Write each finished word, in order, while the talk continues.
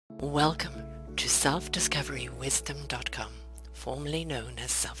Welcome to self-discoverywisdom.com, formerly known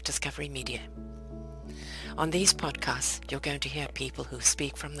as Self-Discovery Media. On these podcasts, you're going to hear people who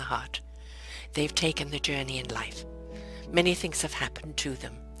speak from the heart. They've taken the journey in life. Many things have happened to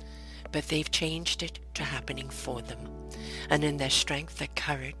them, but they've changed it to happening for them. And in their strength, their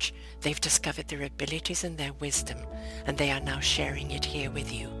courage, they've discovered their abilities and their wisdom, and they are now sharing it here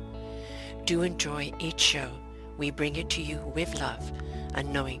with you. Do enjoy each show. We bring it to you with love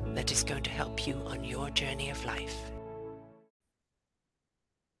and knowing that it's going to help you on your journey of life.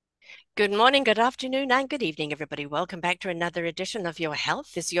 Good morning, good afternoon, and good evening, everybody. Welcome back to another edition of Your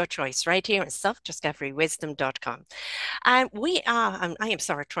Health is Your Choice, right here at self-discoverywisdom.com. I am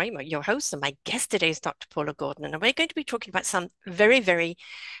Sarah Troy, your host, and my guest today is Dr. Paula Gordon, and we're going to be talking about some very, very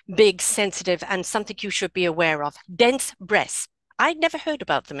big, sensitive, and something you should be aware of: dense breasts. I'd never heard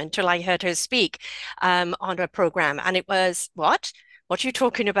about them until I heard her speak on a program, and it was, what are you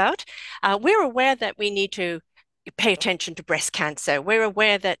talking about? We're aware that we need to pay attention to breast cancer. We're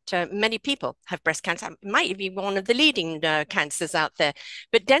aware that many people have breast cancer. It might be one of the leading cancers out there,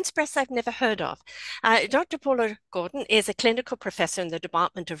 but dense breasts I've never heard of. Dr. Paula Gordon is a clinical professor in the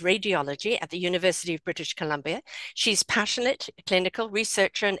Department of Radiology at the University of British Columbia. She's passionate clinical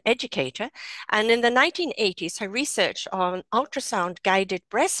researcher and educator, and in the 1980s, her research on ultrasound-guided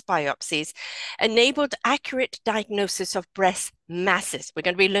breast biopsies enabled accurate diagnosis of breast masses. We're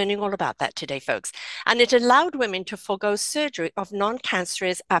going to be learning all about that today, folks. And it allowed women to forego surgery of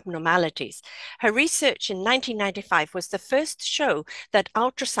non-cancerous abnormalities. Her research in 1995 was the first to show that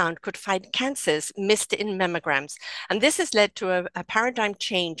ultrasound could find cancers missed in mammograms. And this has led to a paradigm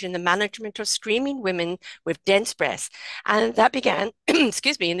change in the management of screening women with dense breasts. And that began,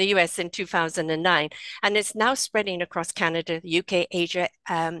 excuse me, in the US in 2009. And it's now spreading across Canada, the UK, Asia,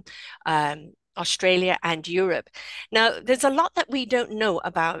 Australia, and Europe. Now, there's a lot that we don't know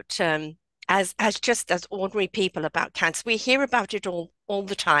about as ordinary people about cancer. We hear about it all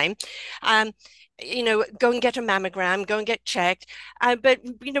the time. Go and get a mammogram, go and get checked. But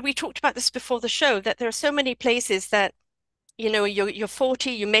we talked about this before the show, that there are so many places that you're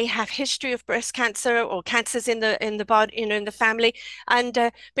 40, you may have history of breast cancer or cancers in the body, in the family, and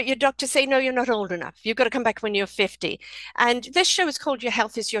but your doctor say, no, you're not old enough. You've got to come back when you're 50. And this show is called Your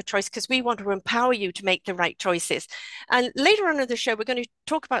Health is Your Choice because we want to empower you to make the right choices. And later on in the show, we're going to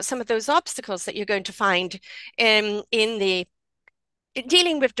talk about some of those obstacles that you're going to find in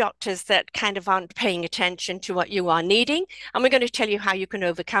dealing with doctors that kind of aren't paying attention to what you are needing. And we're going to tell you how you can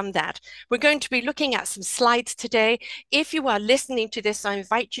overcome that. We're going to be looking at some slides today. If you are listening to this, I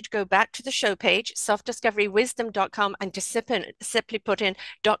invite you to go back to the show page, self-discoverywisdom.com, and to simply put in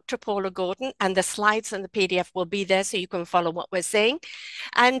Dr. Paula Gordon, and the slides and the PDF will be there so you can follow what we're saying.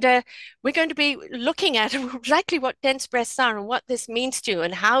 And we're going to be looking at exactly what dense breasts are and what this means to you,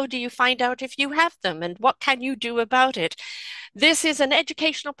 and how do you find out if you have them, and what can you do about it. This is an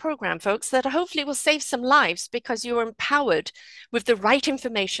educational program, folks, that hopefully will save some lives because you're empowered with the right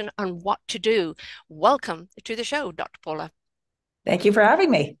information on what to do. Welcome to the show, Dr. Paula. Thank you for having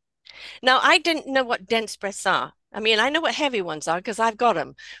me. Now, I didn't know what dense breasts are. I mean, I know what heavy ones are because I've got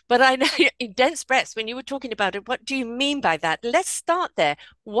them, but I know dense breasts, when you were talking about it, what do you mean by that? Let's start there.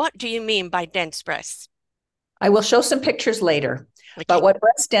 What do you mean by dense breasts? I will show some pictures later, okay. But what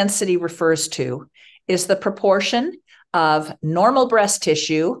breast density refers to is the proportion of normal breast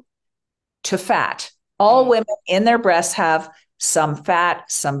tissue to fat. All women in their breasts have some fat,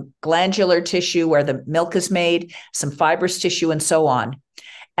 some glandular tissue where the milk is made, some fibrous tissue, and so on.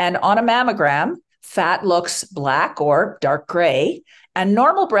 And on a mammogram, fat looks black or dark gray, and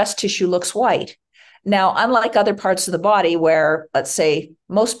normal breast tissue looks white. Now, unlike other parts of the body where, let's say,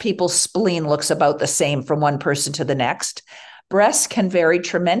 most people's spleen looks about the same from one person to the next, breasts can vary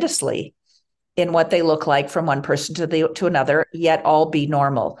tremendously in what they look like from one person to another, yet all be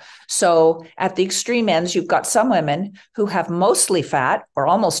normal. So at the extreme ends, you've got some women who have mostly fat or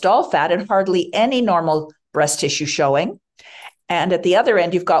almost all fat and hardly any normal breast tissue showing. And at the other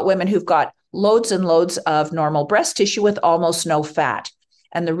end, you've got women who've got loads and loads of normal breast tissue with almost no fat.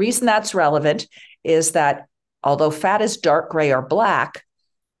 And the reason that's relevant is that although fat is dark gray or black,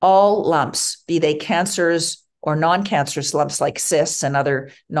 all lumps, be they cancers or non-cancerous lumps like cysts and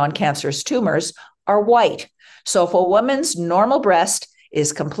other non-cancerous tumors, are white. So if a woman's normal breast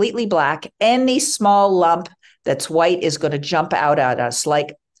is completely black, any small lump that's white is going to jump out at us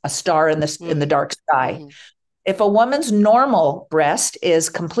like a star in the dark sky. Mm-hmm. If a woman's normal breast is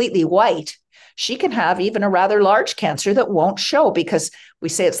completely white, she can have even a rather large cancer that won't show, because we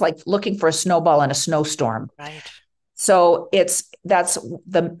say it's like looking for a snowball in a snowstorm. Right. So that's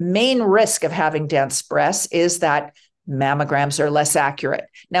the main risk of having dense breasts, is that mammograms are less accurate.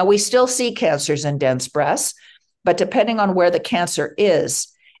 Now, we still see cancers in dense breasts, but depending on where the cancer is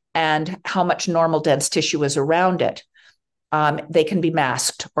and how much normal dense tissue is around it, they can be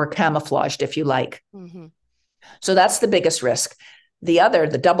masked or camouflaged, if you like. Mm-hmm. So that's the biggest risk.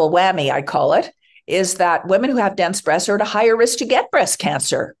 The double whammy, I call it, is that women who have dense breasts are at a higher risk to get breast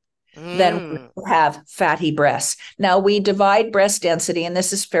cancer than women who have fatty breasts. Now, we divide breast density, and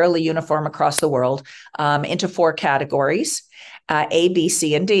this is fairly uniform across the world, into 4 categories, A, B,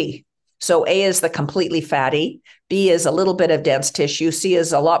 C, and D. So A is the completely fatty, B is a little bit of dense tissue, C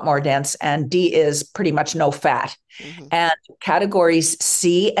is a lot more dense, and D is pretty much no fat. Mm-hmm. And categories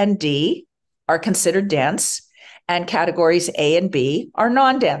C and D are considered dense, and categories A and B are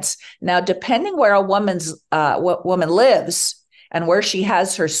non-dense. Now, depending where a woman lives and where she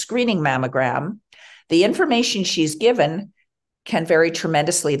has her screening mammogram, the information she's given can vary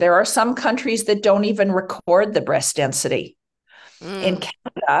tremendously. There are some countries that don't even record the breast density. In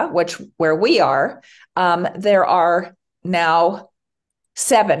Canada, where we are, there are now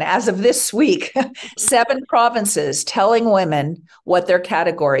 7, as of this week, 7 provinces telling women what their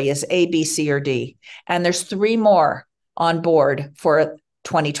category is, A, B, C, or D. And there's 3 more on board for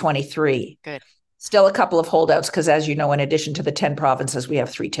 2023. Good. Still a couple of holdouts, because as you know, in addition to the 10 provinces, we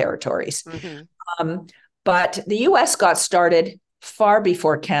have 3 territories. Mm-hmm. But the US got started far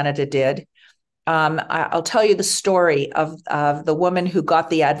before Canada did. I'll tell you the story of the woman who got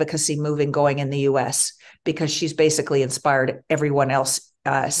the advocacy moving going in the US, because she's basically inspired everyone else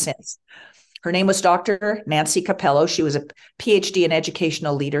since. Her name was Dr. Nancy Capello. She was a PhD in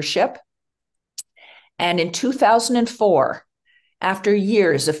educational leadership. And in 2004, after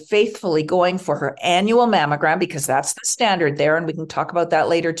years of faithfully going for her annual mammogram, because that's the standard there, and we can talk about that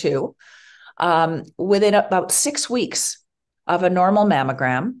later too, within about 6 weeks of a normal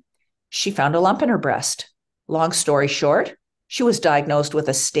mammogram, she found a lump in her breast. Long story short, she was diagnosed with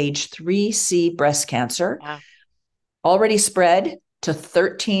a stage 3C breast cancer, already spread to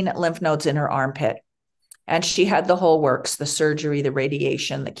 13 lymph nodes in her armpit. And she had the whole works, the surgery, the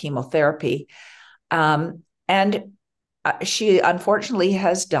radiation, the chemotherapy. And she unfortunately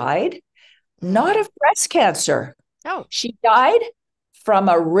has died, not of breast cancer. Oh. She died from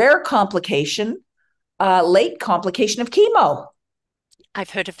a rare complication, late complication of chemo.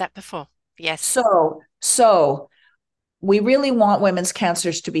 I've heard of that before. Yes. So we really want women's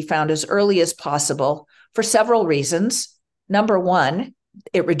cancers to be found as early as possible for several reasons. Number one,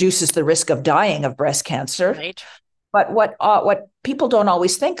 it reduces the risk of dying of breast cancer. Right. But what people don't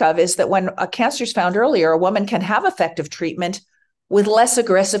always think of is that when a cancer is found earlier, a woman can have effective treatment with less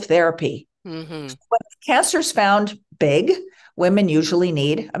aggressive therapy. Mm-hmm. When cancer is found big, women usually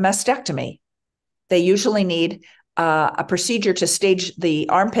need a mastectomy. They usually need a procedure to stage the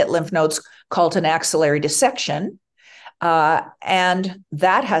armpit lymph nodes called an axillary dissection. And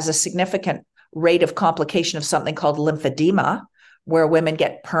that has a significant rate of complication of something called lymphedema, where women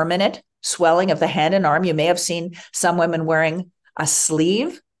get permanent swelling of the hand and arm. You may have seen some women wearing a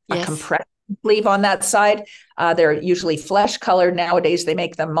sleeve, yes, a compression sleeve on that side. They're usually flesh colored. Nowadays, they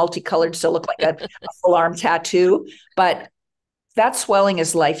make them multicolored, so look like a full arm tattoo. But that swelling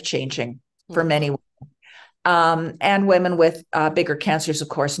is life-changing for many women. And women with bigger cancers, of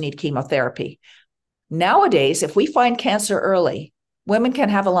course, need chemotherapy. Nowadays, if we find cancer early, women can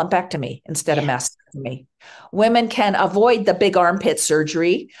have a lumpectomy instead of mastectomy. Women can avoid the big armpit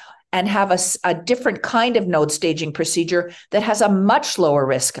surgery and have a different kind of node staging procedure that has a much lower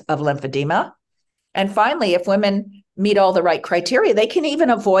risk of lymphedema. And finally, if women meet all the right criteria, they can even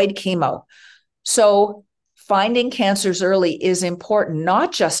avoid chemo. So finding cancers early is important,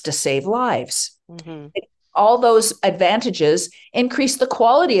 not just to save lives. Mm-hmm. All those advantages increase the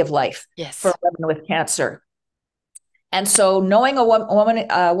quality of life for women with cancer. And so knowing a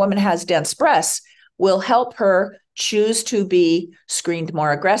woman has dense breasts will help her choose to be screened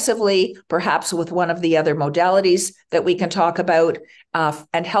more aggressively, perhaps with one of the other modalities that we can talk about,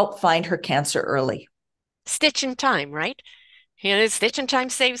 and help find her cancer early. Stitch in time, right? You know, stitch in time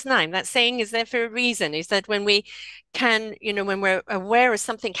saves 9. That saying is there for a reason, is that when we can, you know, when we're aware of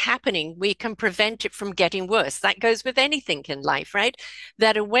something happening, we can prevent it from getting worse. That goes with anything in life, right?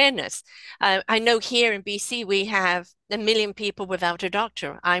 That awareness. I know here in BC, we have 1 million people without a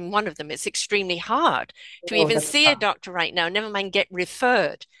doctor. I'm one of them. It's extremely hard to even see a doctor right now, never mind get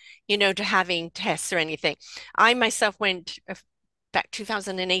referred, you know, to having tests or anything. I myself went, back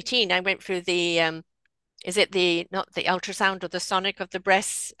 2018, I went through the, is it not the ultrasound or the sonic of the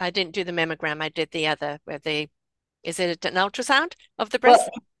breasts? I didn't do the mammogram. I did the other where is it an ultrasound of the breast?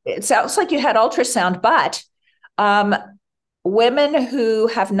 Well, it sounds like you had ultrasound, but women who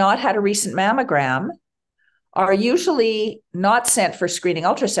have not had a recent mammogram are usually not sent for screening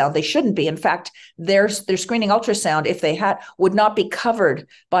ultrasound. They shouldn't be. In fact, their screening ultrasound, if they had, would not be covered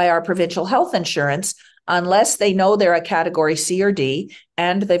by our provincial health insurance unless they know they're a category C or D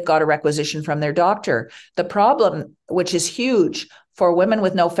and they've got a requisition from their doctor. The problem, which is huge for women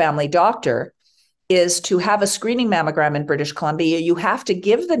with no family doctor, is to have a screening mammogram in British Columbia, you have to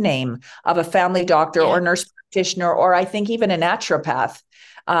give the name of a family doctor or nurse practitioner, or I think even a naturopath,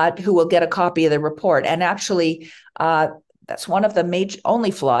 who will get a copy of the report. And actually, that's one of the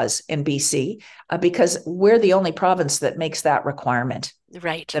only flaws in BC, because we're the only province that makes that requirement.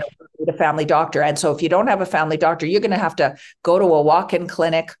 Right. That a family doctor. And so if you don't have a family doctor, you're going to have to go to a walk-in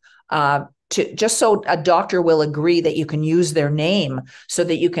clinic, just so a doctor will agree that you can use their name so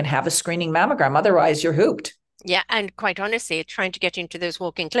that you can have a screening mammogram. Otherwise, you're hooped. Yeah, and quite honestly, trying to get into those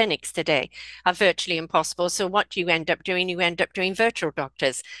walk-in clinics today are virtually impossible. So what do you end up doing? You end up doing virtual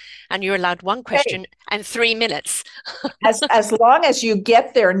doctors, and you're allowed one question and 3 minutes. as long as you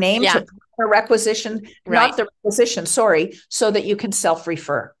get their name to a requisition, not the requisition, sorry, so that you can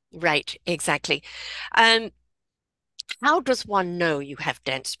self-refer. Right, exactly. How does one know you have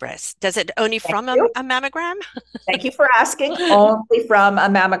dense breasts? Does it only from a mammogram? Thank you for asking. Only from a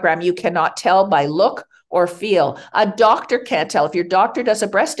mammogram. You cannot tell by look or feel. A doctor can't tell. If your doctor does a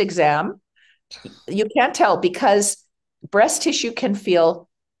breast exam, you can't tell, because breast tissue can feel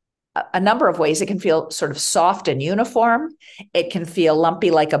a number of ways. It can feel sort of soft and uniform. It can feel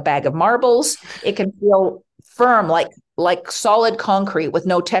lumpy like a bag of marbles. It can feel firm like solid concrete with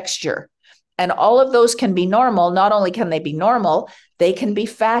no texture. And all of those can be normal. Not only can they be normal, they can be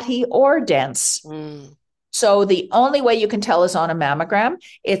fatty or dense. So the only way you can tell is on a mammogram.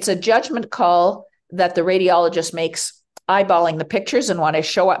 It's a judgment call that the radiologist makes, eyeballing the pictures. And when I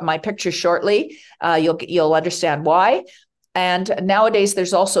show up my pictures shortly, you'll understand why. And nowadays,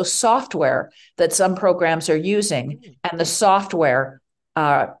 there's also software that some programs are using, and the software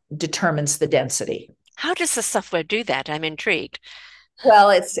determines the density. How does the software do that? I'm intrigued.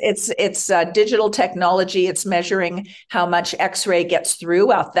 Well, it's digital technology. It's measuring how much X-ray gets through.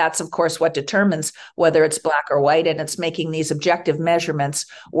 Well, that's, of course, what determines whether it's black or white, and it's making these objective measurements,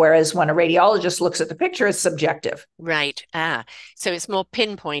 whereas when a radiologist looks at the picture, it's subjective. Right. So it's more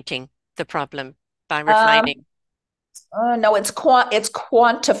pinpointing the problem by refining. No, it's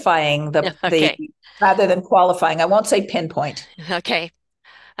quantifying the rather than qualifying. I won't say pinpoint. Okay.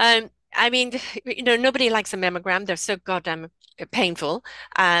 I mean, nobody likes a mammogram. They're so goddamn painful.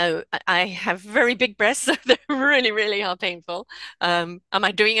 I have very big breasts, so they really, really are painful. Am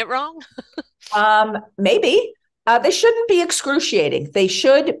I doing it wrong? Maybe. They shouldn't be excruciating. They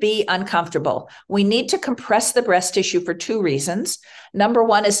should be uncomfortable. We need to compress the breast tissue for 2 reasons. Number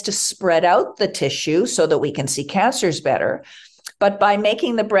one is to spread out the tissue so that we can see cancers better. But by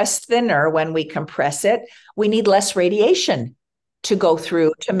making the breast thinner when we compress it, we need less radiation to go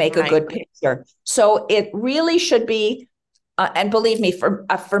through to make a good picture. So it really should be, and believe me,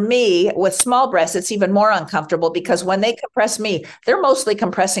 for me with small breasts, it's even more uncomfortable, because when they compress me, they're mostly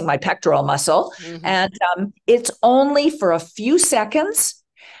compressing my pectoral muscle, and it's only for a few seconds,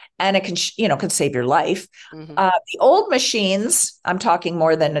 and it can save your life. The old machines, I'm talking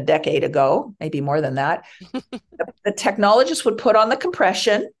more than a decade ago, maybe more than that, the technologist would put on the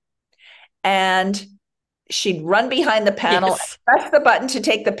compression, and she'd run behind the panel, and press the button to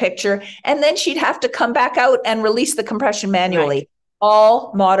take the picture, and then she'd have to come back out and release the compression manually.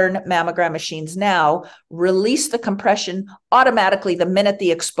 All modern mammogram machines now release the compression automatically the minute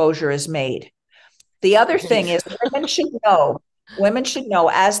the exposure is made. The other thing is women should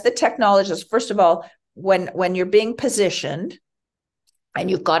know as the technologist, first of all, when you're being positioned, and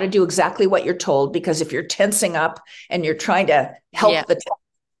you've got to do exactly what you're told, because if you're tensing up and you're trying to help the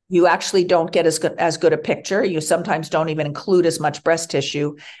you actually don't get as good a picture. You sometimes don't even include as much breast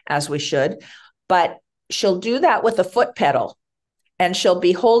tissue as we should. But she'll do that with a foot pedal, and she'll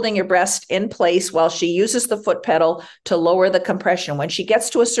be holding your breast in place while she uses the foot pedal to lower the compression. When she gets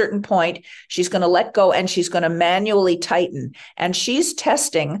to a certain point, she's going to let go, and she's going to manually tighten. And she's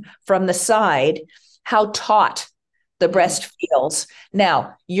testing from the side how taut the breast feels.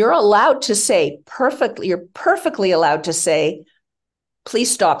 Now, you're perfectly allowed to say,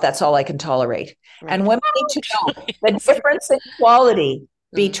 please stop. That's all I can tolerate. And women need to know the difference in quality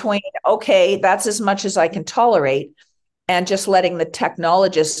between, okay, that's as much as I can tolerate, and just letting the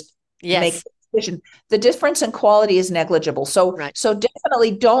technologist make the decision. The difference in quality is negligible. So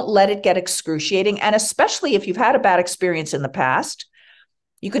definitely don't let it get excruciating. And especially if you've had a bad experience in the past,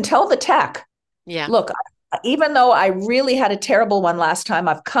 you can tell the tech, look, even though I really had a terrible one last time,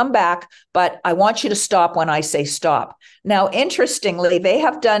 I've come back, but I want you to stop when I say stop. Now, interestingly, they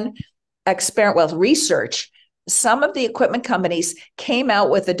have done research some of the equipment companies came out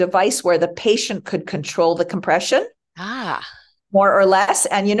with a device where the patient could control the compression, more or less.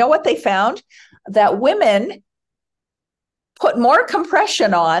 And you know what they found? That women put more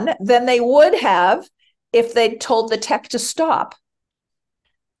compression on than they would have if they'd told the tech to stop.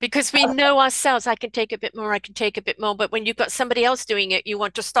 Because we know ourselves, I can take a bit more, I can take a bit more. But when you've got somebody else doing it, you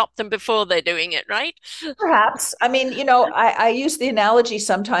want to stop them before they're doing it, right? Perhaps. I mean, you know, I use the analogy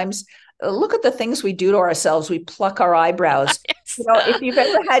sometimes. Look at the things we do to ourselves. We pluck our eyebrows. Yes. You know, if you've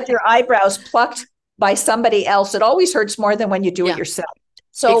ever had your eyebrows plucked by somebody else, it always hurts more than when you do it yourself.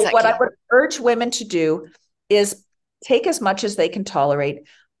 So exactly. What I would urge women to do is take as much as they can tolerate,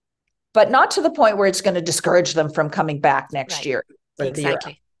 but not to the point where it's going to discourage them from coming back next year.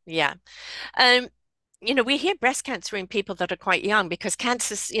 Exactly. Yeah. You know, we hear breast cancer in people that are quite young because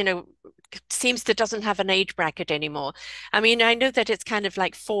cancer, you know, seems to doesn't have an age bracket anymore. I mean, I know that it's kind of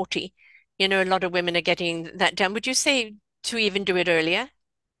like 40. You know, a lot of women are getting that done. Would you say to even do it earlier?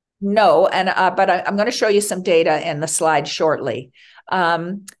 No, and but I'm going to show you some data in the slide shortly.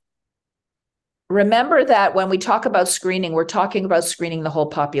 Remember that when we talk about screening, we're talking about screening the whole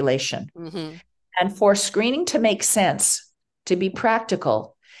population. Mm-hmm. And for screening to make sense, to be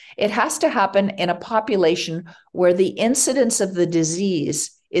practical, it has to happen in a population where the incidence of the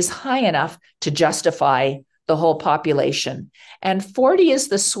disease is high enough to justify the whole population. And 40 is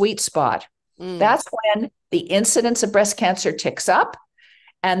the sweet spot. That's when the incidence of breast cancer ticks up.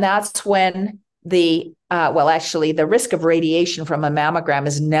 And that's when the risk of radiation from a mammogram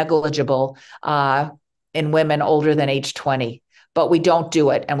is negligible in women older than age 20. But we don't do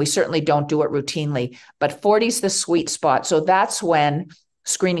it, and we certainly don't do it routinely. But 40 is the sweet spot. So that's when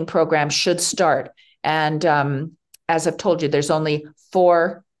screening programs should start. And as I've told you, there's only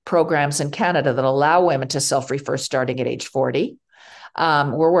 4 programs in Canada that allow women to self-refer starting at age 40.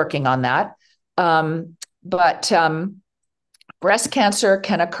 We're working on that. But breast cancer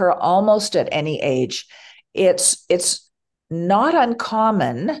can occur almost at any age. It's not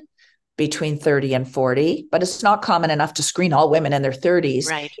uncommon between 30 and 40, but it's not common enough to screen all women in their 30s.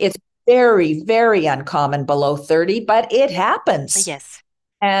 Right. It's very, very uncommon below 30, but it happens. Yes.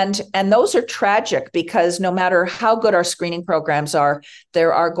 And those are tragic because no matter how good our screening programs are,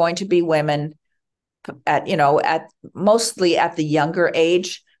 there are going to be women at mostly at the younger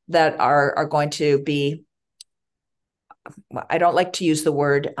age that are going to be, I don't like to use the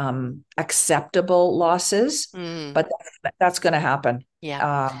word acceptable losses, but that's going to happen.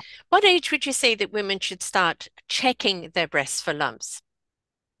 Yeah. What age would you say that women should start checking their breasts for lumps?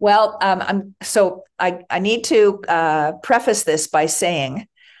 Well, I need to preface this by saying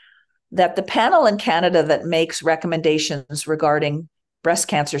that the panel in Canada that makes recommendations regarding breast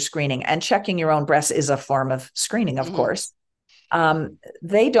cancer screening, and checking your own breast is a form of screening, of course.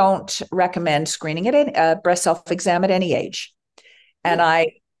 They don't recommend screening at breast self-exam at any age. And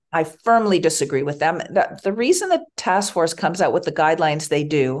I firmly disagree with them. The reason the task force comes out with the guidelines they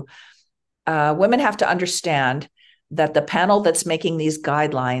do, women have to understand that the panel that's making these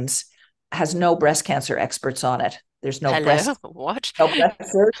guidelines has no breast cancer experts on it. There's no breast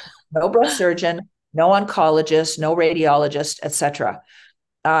surgeon, no oncologist, no radiologist, etc.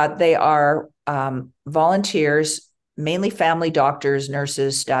 They are volunteers, mainly family doctors,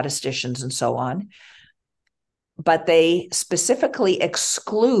 nurses, statisticians, and so on. But they specifically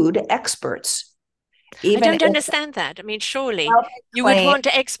exclude experts. I don't understand that. I mean, surely you would want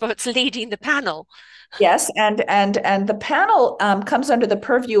experts leading the panel. Yes, and the panel comes under the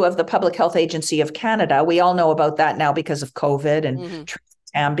purview of the Public Health Agency of Canada. We all know about that now because of COVID and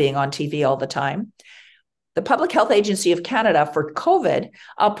Tam being on TV all the time. The Public Health Agency of Canada for COVID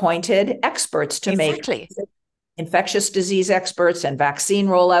appointed experts to make infectious disease experts and vaccine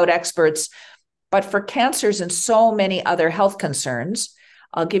rollout experts. But for cancers and so many other health concerns,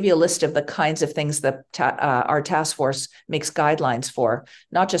 I'll give you a list of the kinds of things that our task force makes guidelines for,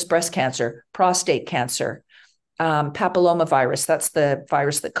 not just breast cancer, prostate cancer, papillomavirus, that's the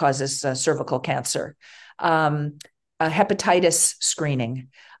virus that causes cervical cancer, hepatitis screening,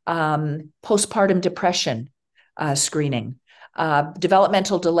 postpartum depression screening,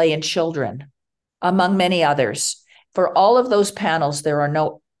 developmental delay in children, among many others. For all of those panels, there are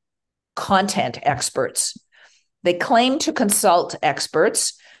no content experts. They claim to consult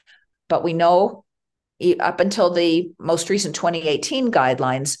experts, but we know up until the most recent 2018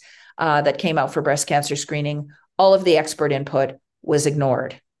 guidelines that came out for breast cancer screening, all of the expert input was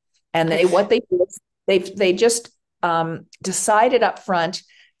ignored. And they just decided up front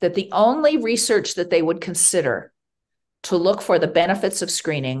that the only research that they would consider to look for the benefits of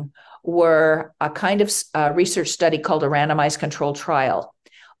screening were a kind of research study called a randomized controlled trial.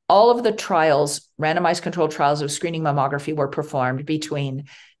 all of the trials, randomized controlled trials of screening mammography, were performed between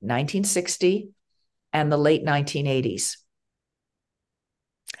 1960 and the late 1980s.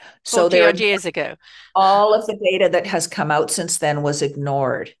 So 40 odd years ago. All of the data that has come out since then was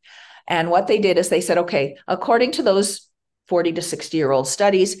ignored. And what they did is they said, okay, according to those 40 to 60-year-old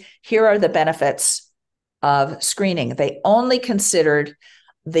studies, here are the benefits of screening. They only considered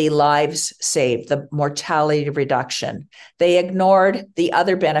the lives saved, the mortality reduction. They ignored the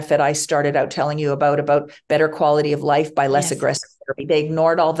other benefit I started out telling you about better quality of life by less aggressive therapy. They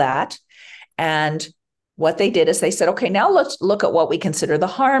ignored all that. And what they did is they said, okay, now let's look at what we consider the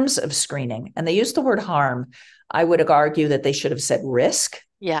harms of screening. And they used the word harm. I would argue that they should have said risk.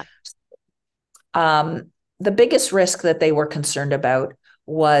 Yeah. The biggest risk that they were concerned about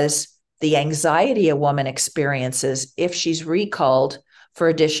was the anxiety a woman experiences if she's recalled for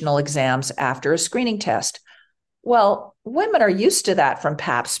additional exams after a screening test. Well, women are used to that from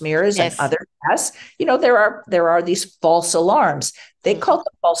pap smears and other tests. You know, there are these false alarms. They call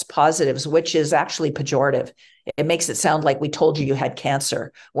them false positives, which is actually pejorative. It makes it sound like we told you had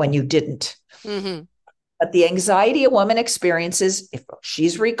cancer when you didn't. Mm-hmm. But the anxiety a woman experiences if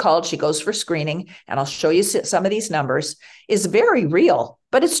she's recalled, she goes for screening, and I'll show you some of these numbers, is very real,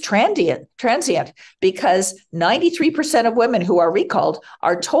 but it's transient because 93% of women who are recalled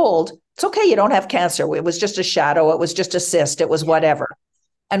are told, it's okay, you don't have cancer. It was just a shadow. It was just a cyst. It was whatever.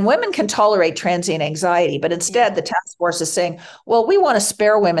 And women can tolerate transient anxiety, but instead the task force is saying, well, we want to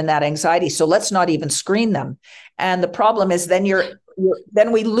spare women that anxiety, so let's not even screen them. And the problem is then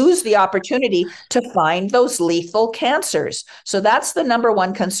then we lose the opportunity to find those lethal cancers. So that's the number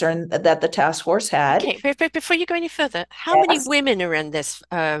one concern that the task force had. Okay, but before you go any further, how many women are in this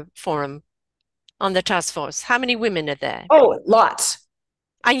forum on the task force? How many women are there? Oh, lots.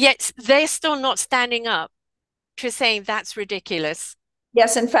 And yet they're still not standing up to saying that's ridiculous.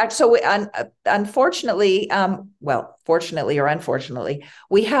 Yes, in fact, so unfortunately, fortunately or unfortunately,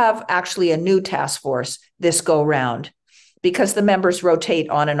 we have actually a new task force this go round because the members rotate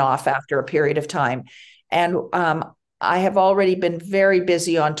on and off after a period of time. And I have already been very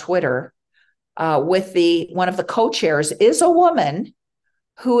busy on Twitter with one of the co-chairs is a woman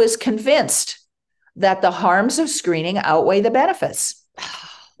who is convinced that the harms of screening outweigh the benefits.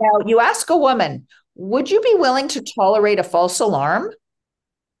 Now, you ask a woman, would you be willing to tolerate a false alarm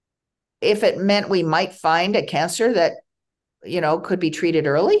if it meant we might find a cancer that, could be treated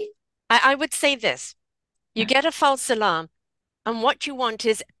early? I would say this. You get a false alarm, and what you want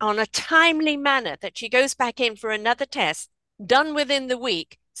is on a timely manner that she goes back in for another test, done within the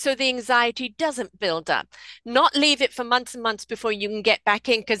week, so the anxiety doesn't build up. Not leave it for months and months before you can get back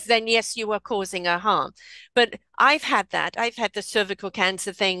in, because then, yes, you are causing her harm. But I've had that. I've had the cervical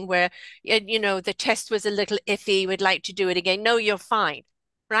cancer thing where, the test was a little iffy, would like to do it again. No, you're fine,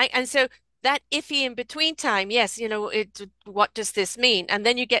 right? And so that iffy in between time, yes, what does this mean? And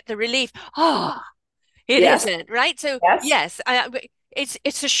then you get the relief. Oh, it isn't, right? So yes,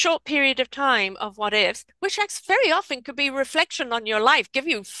 it's a short period of time of what ifs, which very often could be reflection on your life, give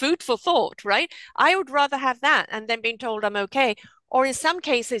you food for thought, right? I would rather have that and then being told I'm okay. Or in some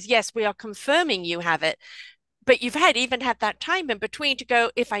cases, yes, we are confirming you have it, but you've even had that time in between to go,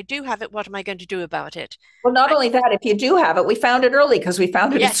 if I do have it, what am I going to do about it? Well, not only that, if you do have it, we found it early because we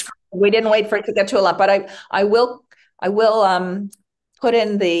found it. We didn't wait for it to get to a lump, but I will put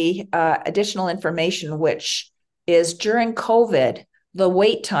in the additional information, which is during COVID, the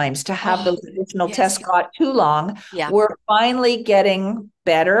wait times to have those additional tests got too long. We're finally getting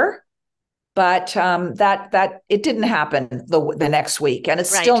better, but that it didn't happen the next week, and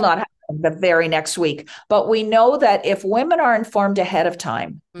it's still not happening the very next week. But we know that if women are informed ahead of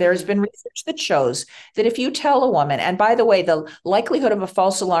time, there's been research that shows that if you tell a woman, and by the way, the likelihood of a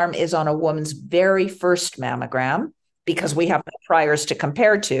false alarm is on a woman's very first mammogram, because we have the priors to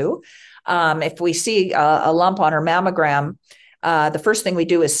compare to. If we see a lump on her mammogram, the first thing we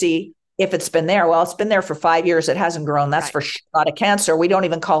do is see if it's been there. Well, it's been there for 5 years. It hasn't grown. That's for sure not a cancer. We don't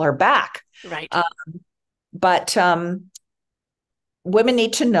even call her back. Right. But women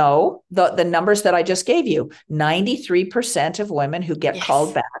need to know the numbers that I just gave you. 93% of women who get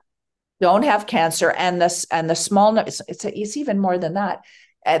called back don't have cancer. And the small, it's even more than that.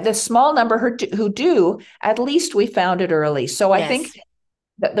 The small number who do, at least we found it early. So I think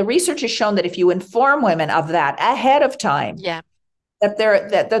that the research has shown that if you inform women of that ahead of time,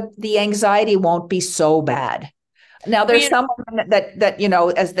 that the anxiety won't be so bad. Now, there's some women that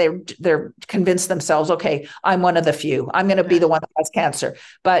as they're convinced themselves, okay, I'm one of the few. I'm going to be the one that has cancer.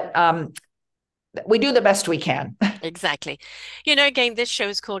 But we do the best we can. Exactly. You know, again, this show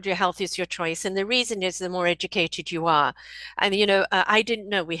is called Your Health is Your Choice. And the reason is the more educated you are. And, I didn't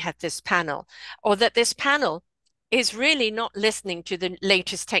know we had this panel or that this panel is really not listening to the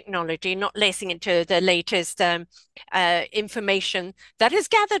latest technology, not listening to the latest information that is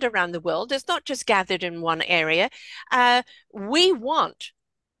gathered around the world. It's not just gathered in one area. We want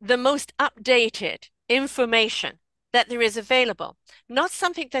the most updated information that there is available, not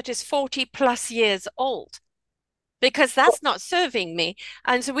something that is 40 plus years old because that's not serving me.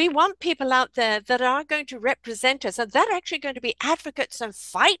 And so we want people out there that are going to represent us and that are actually going to be advocates and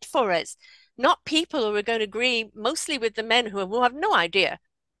fight for us, not people who are going to agree mostly with the men who have no idea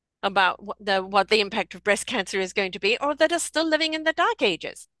about what the impact of breast cancer is going to be, or that are still living in the dark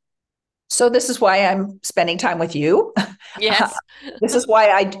ages. So this is why I'm spending time with you. Yes. This is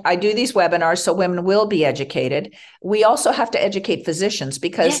why I do these webinars, so women will be educated. We also have to educate physicians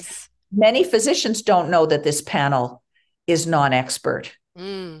because Yes. many physicians don't know that this panel is non-expert.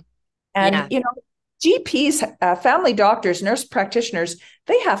 And And, GPs, family doctors, nurse practitioners,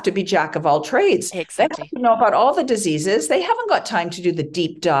 they have to be jack of all trades. exactly. They have to know about all the diseases. They haven't got time to do the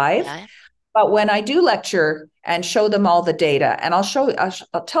deep dive. Yeah. But when I do lecture and show them all the data, and I'll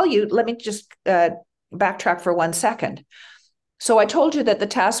tell you, let me just backtrack for 1 second. So I told you that the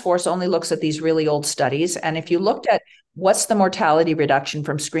task force only looks at these really old studies. And if you looked at what's the mortality reduction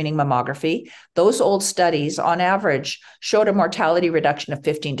from screening mammography, those old studies on average showed a mortality reduction of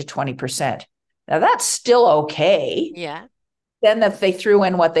 15 to 20%. Now that's still okay. Yeah. Then if they threw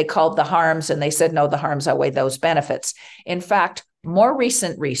in what they called the harms and they said, no, the harms outweigh those benefits. In fact, more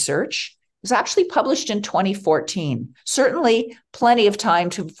recent research was actually published in 2014. Certainly plenty of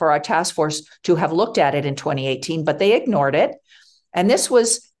time for our task force to have looked at it in 2018, but they ignored it. And this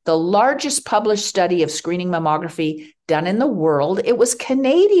was the largest published study of screening mammography done in the world. It was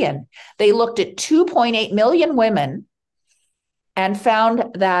Canadian. They looked at 2.8 million women and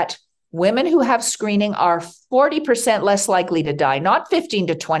found that women who have screening are 40% less likely to die, not 15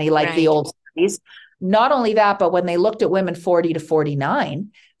 to 20 like the old studies. Not only that, but when they looked at women 40 to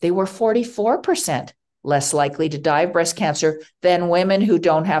 49, they were 44% less likely to die of breast cancer than women who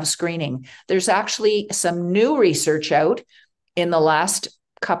don't have screening. There's actually some new research out in the last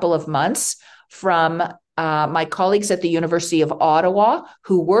couple of months from my colleagues at the University of Ottawa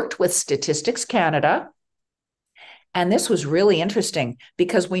who worked with Statistics Canada. And this was really interesting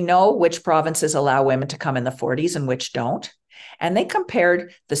because we know which provinces allow women to come in the 40s and which don't. And they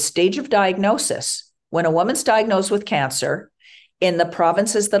compared the stage of diagnosis when a woman's diagnosed with cancer in the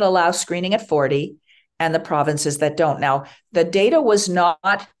provinces that allow screening at 40 and the provinces that don't. Now, the data was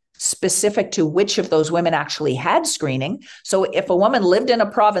not specific to which of those women actually had screening. So if a woman lived in a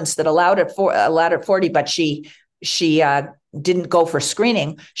province that allowed at 40, but she didn't go for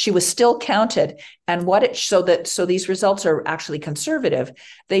screening, she was still counted. And so these results are actually conservative.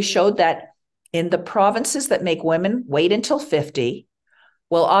 They showed that in the provinces that make women wait until 50,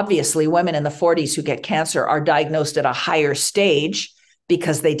 well, obviously women in the 40s who get cancer are diagnosed at a higher stage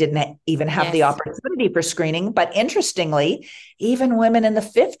because they didn't even have the opportunity for screening. But interestingly, even women in the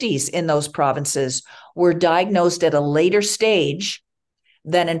 50s in those provinces were diagnosed at a later stage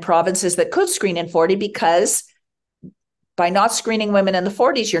than in provinces that could screen in 40 because by not screening women in the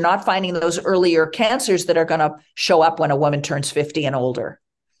 40s, you're not finding those earlier cancers that are going to show up when a woman turns 50 and older.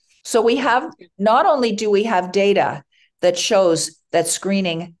 So not only do we have data that shows that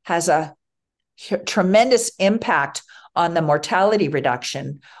screening has a tremendous impact on the mortality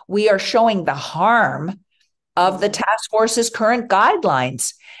reduction, we are showing the harm of the task force's current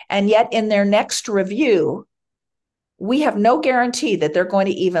guidelines. And yet in their next review, we have no guarantee that they're going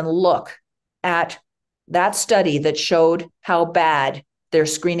to even look at that study that showed how bad their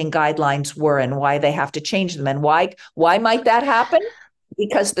screening guidelines were and why they have to change them. And why might that happen?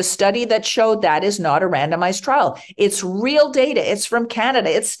 Because the study that showed that is not a randomized trial. It's real data. It's from Canada.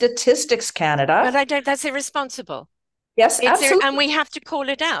 It's Statistics Canada. But that's irresponsible. Yes, absolutely. And we have to call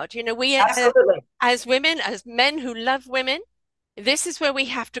it out. We as women, as men who love women, this is where we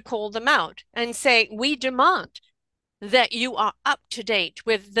have to call them out and say, we demand that you are up to date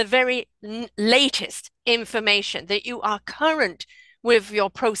with the very latest information, that you are current with your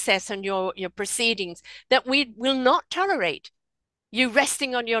process and your proceedings, that we will not tolerate you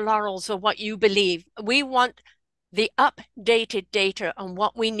resting on your laurels or what you believe. We want the updated data on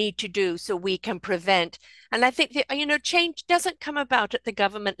what we need to do so we can prevent. And I think that, change doesn't come about at the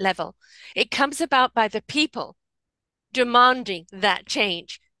government level. It comes about by the people demanding that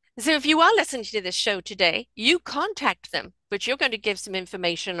change. So if you are listening to this show today, you contact them, but you're going to give some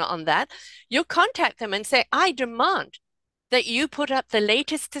information on that. You'll contact them and say, I demand that you put up the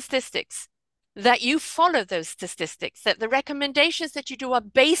latest statistics that you follow those statistics, that the recommendations that you do are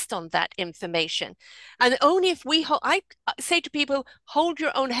based on that information. And only if I say to people, hold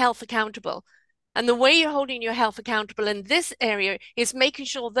your own health accountable. And the way you're holding your health accountable in this area is making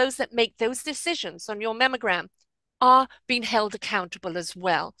sure those that make those decisions on your mammogram are being held accountable as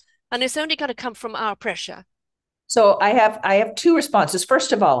well. And it's only going to come from our pressure. So I have two responses.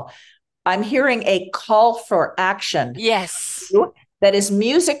 First of all, I'm hearing a call for action. Yes. That is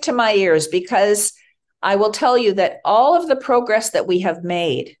music to my ears, because I will tell you that all of the progress that we have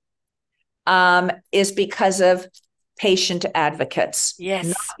made is because of patient advocates.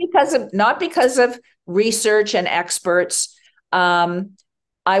 Yes. Not because of research and experts. I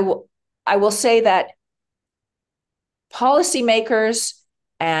will say that policymakers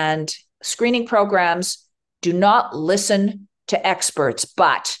and screening programs do not listen to experts,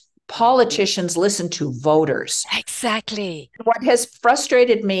 but politicians listen to voters. Exactly. What has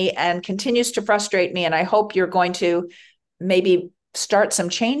frustrated me and continues to frustrate me, and I hope you're going to maybe start some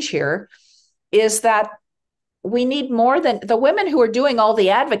change here, is that we need more than the women who are doing all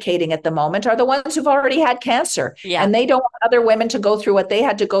the advocating at the moment are the ones who've already had cancer. Yeah. And they don't want other women to go through what they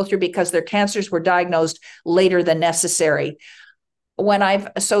had to go through because their cancers were diagnosed later than necessary. I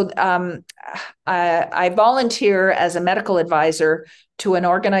volunteer as a medical advisor to an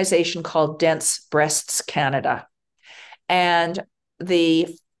organization called Dense Breasts Canada. And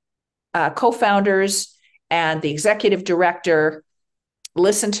the co-founders and the executive director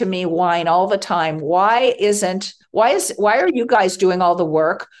listen to me whine all the time. Why are you guys doing all the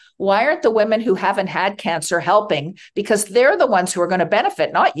work? Why aren't the women who haven't had cancer helping? Because they're the ones who are going to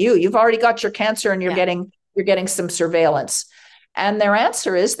benefit, not you. You've already got your cancer and you're getting some surveillance. And their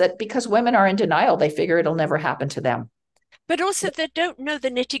answer is that because women are in denial, they figure it'll never happen to them. But also they don't know the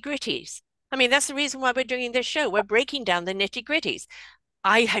nitty-gritties. I mean, that's the reason why we're doing this show. We're breaking down the nitty-gritties.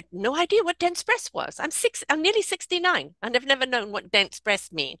 I had no idea what dense breast was. I'm nearly 69 and I've never known what dense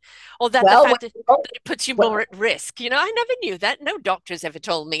breast mean, or that the fact that it puts you more at risk. I never knew that. No doctors ever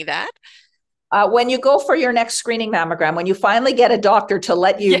told me that. When you go for your next screening mammogram, when you finally get a doctor to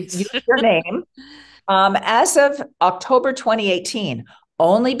let you use your name, as of October 2018,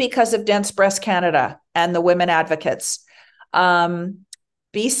 only because of Dense Breast Canada and the women advocates,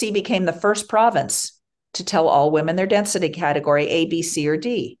 BC became the first province to tell all women their density category, A, B, C, or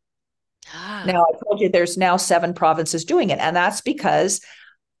D. Now, I told you there's now 7 provinces doing it, and that's because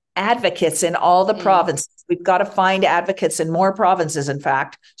advocates in all the provinces, we've got to find advocates in more provinces, in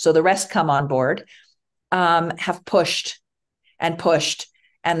fact, so the rest come on board, have pushed and pushed.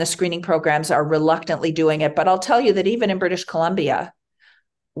 And the screening programs are reluctantly doing it. But I'll tell you that even in British Columbia,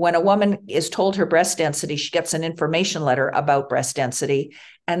 when a woman is told her breast density, she gets an information letter about breast density,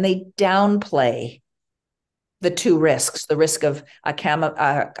 and they downplay the 2 risks, the risk of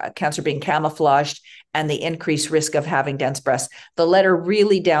cancer being camouflaged and the increased risk of having dense breasts. The letter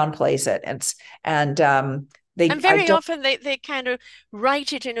really downplays it. And very often they kind of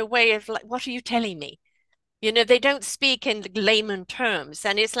write it in a way of like, what are you telling me? They don't speak in layman terms.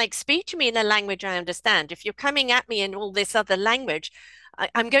 And it's like, speak to me in a language I understand. If you're coming at me in all this other language,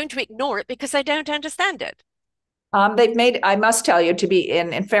 I'm going to ignore it because I don't understand it. I must tell you, to be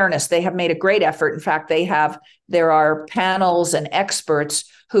in fairness, they have made a great effort. In fact, there are panels and experts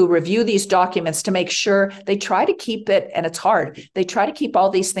who review these documents to make sure. They try to keep it, and it's hard, they try to keep all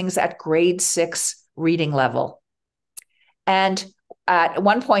these things at grade 6 reading level. And at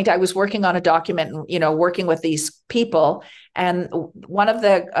one point, I was working on a document, working with these people. And one of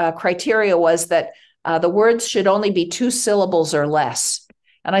the criteria was that the words should only be 2 syllables or less.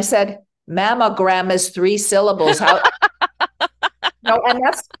 And I said, mammogram is 3 syllables. How? And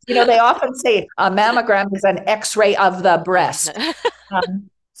that's, they often say a mammogram is an X-ray of the breast.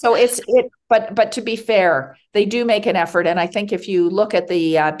 But to be fair, they do make an effort. And I think if you look at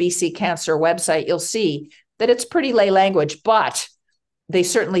the BC Cancer website, you'll see that it's pretty lay language, but they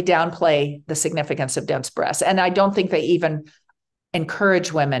certainly downplay the significance of dense breasts. And I don't think they even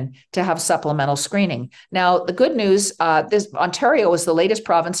encourage women to have supplemental screening. Now, the good news, Ontario was the latest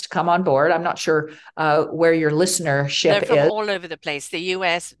province to come on board. I'm not sure where your listenership is. They're from all over the place. The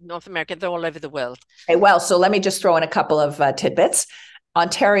US, North America, they're all over the world. Okay, well, so let me just throw in a couple of tidbits.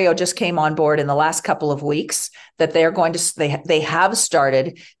 Ontario just came on board in the last couple of weeks that they have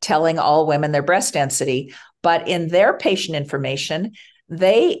started telling all women their breast density, but in their patient information,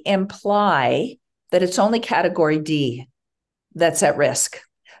 they imply that it's only category D that's at risk.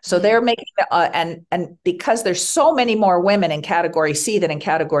 So they're making, and because there's so many more women in category C than in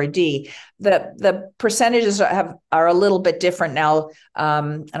category D, the percentages are a little bit different now.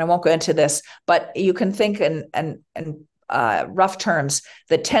 And I won't go into this, but you can think, and rough terms,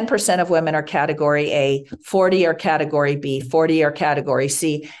 that 10% of women are category A, 40 are category B, 40 are category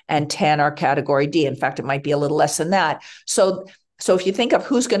C, and 10 are category D. In fact, it might be a little less than that. So if you think of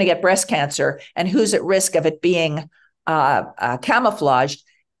who's going to get breast cancer and who's at risk of it being camouflaged,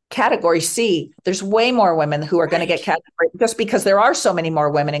 category C, there's way more women who are going to get category, just because there are so many more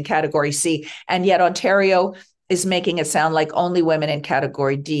women in category C. And yet Ontario is making it sound like only women in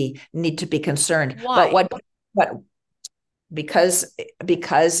category D need to be concerned. Why? But because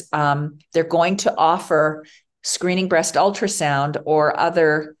they're going to offer screening breast ultrasound or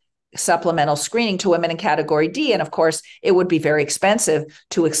other supplemental screening to women in category D. And of course, it would be very expensive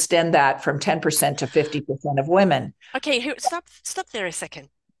to extend that from 10% to 50% of women. Okay, stop there a second.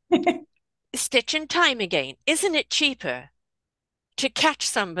 Stitch in time again. Isn't it cheaper to catch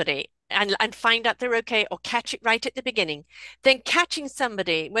somebody and find out they're okay, or catch it right at the beginning, than catching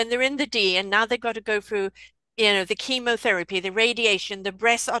somebody when they're in the D and now they've got to go through, the chemotherapy, the radiation, the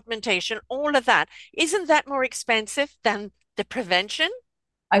breast augmentation, all of that? Isn't that more expensive than the prevention?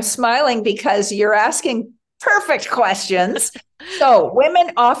 I'm smiling because you're asking perfect questions. So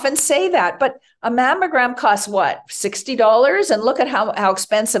women often say that, but a mammogram costs what, $60? And look at how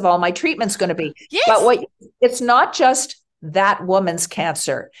expensive all my treatment's going to be. Yes. But it's not just that woman's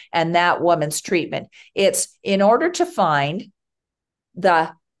cancer and that woman's treatment. It's in order to find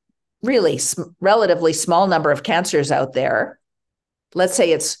the really relatively small number of cancers out there. Let's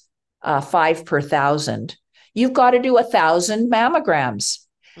say it's 5 per 1,000. You've got to do 1,000 mammograms.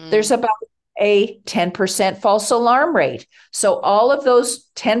 There's about a 10% false alarm rate. So all of those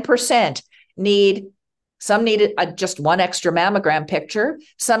 10% some need just one extra mammogram picture.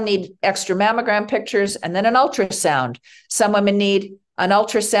 Some need extra mammogram pictures and then an ultrasound. Some women need an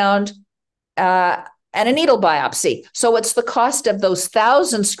ultrasound and a needle biopsy. So it's the cost of those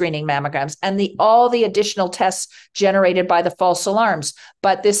 1,000 screening mammograms and all the additional tests generated by the false alarms.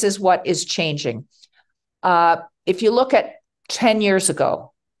 But this is what is changing. If you look at 10 years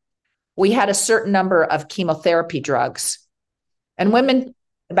ago, we had a certain number of chemotherapy drugs. And women,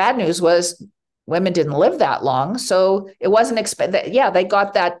 the bad news was women didn't live that long. So it wasn't expensive. Yeah, they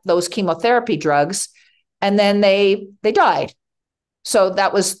got those chemotherapy drugs and then they died. So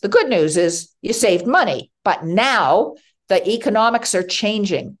that was the good news, is you saved money. But now the economics are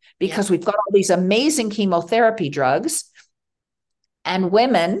changing because we've got all these amazing chemotherapy drugs, and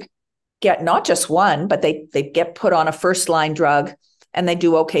women get not just one, but they get put on a first line drug and they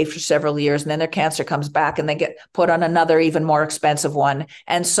do okay for several years. And then their cancer comes back and they get put on another, even more expensive one,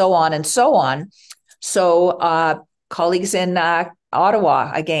 and so on and so on. So colleagues in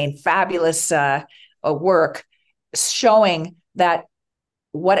Ottawa, again, fabulous work showing that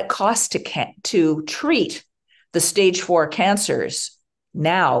what it costs to treat the stage 4 cancers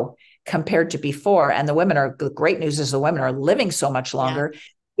now compared to before. And the great news is the women are living so much longer.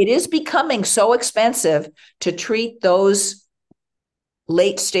 It is becoming so expensive to treat those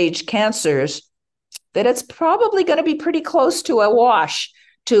late stage cancers that it's probably going to be pretty close to a wash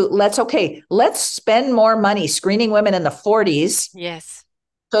to let's spend more money screening women in the 40s. Yes.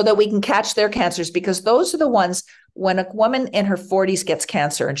 So that we can catch their cancers, because those are the ones, when a woman in her 40s gets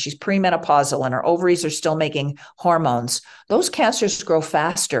cancer and she's premenopausal and her ovaries are still making hormones, those cancers grow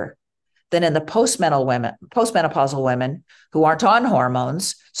faster than in the postmenopausal women who aren't on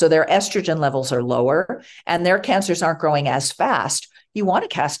hormones. So their estrogen levels are lower and their cancers aren't growing as fast. You want to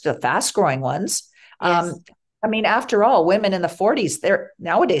catch the fast growing ones. Yes. I mean, after all, women in the 40s,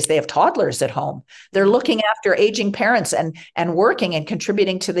 nowadays they have toddlers at home. They're looking after aging parents and working and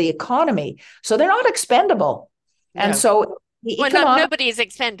contributing to the economy. So they're not expendable. No. And so nobody is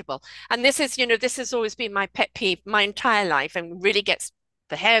expendable. And this has always been my pet peeve my entire life, and really gets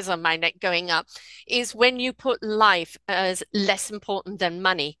the hairs on my neck going up, is when you put life as less important than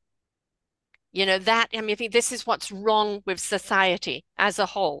money. I think this is what's wrong with society as a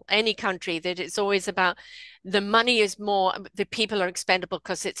whole, any country, that it's always about the money is more, the people are expendable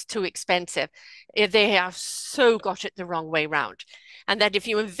because it's too expensive. They have so got it the wrong way round. And that if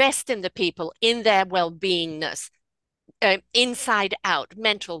you invest in the people, in their well-beingness, inside out,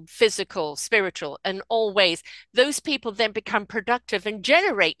 mental, physical, spiritual, and all ways, those people then become productive and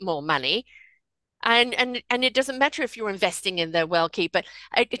generate more money. And it doesn't matter if you're investing in their well-keep, but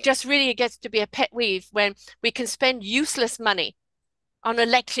it just really gets to be a pet peeve when we can spend useless money on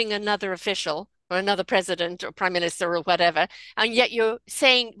electing another official or another president or prime minister or whatever, and yet you're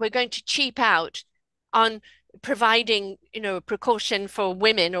saying we're going to cheap out on providing, precaution for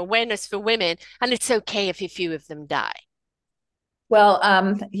women, or awareness for women, and it's okay if a few of them die. Well,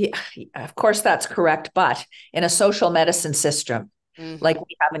 of course that's correct, but in a social medicine system like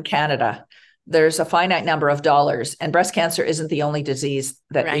we have in Canada, there's a finite number of dollars, and breast cancer isn't the only disease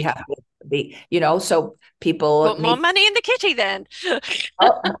that we have to be, so people put more money in the kitty then.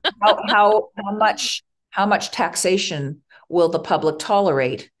 how much taxation will the public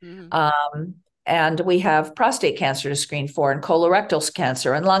tolerate? And we have prostate cancer to screen for, and colorectal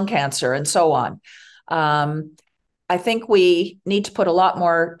cancer, and lung cancer, and so on. I think we need to put a lot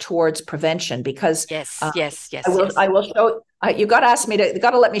more towards prevention, because yes. I will show. You got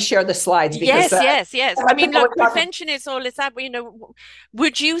to let me share the slides. Because, yes. I mean, look, prevention is all it's at.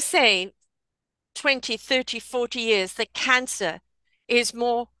 Would you say 20, 30, 40 years that cancer is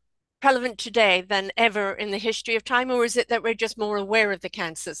more prevalent today than ever in the history of time, or is it that we're just more aware of the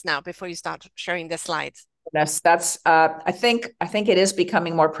cancers now before you start showing the slides? Yes, that's I think it is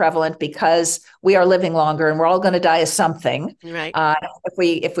becoming more prevalent because we are living longer and we're all going to die of something. Right.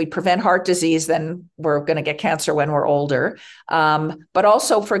 If we prevent heart disease, then we're going to get cancer when we're older. But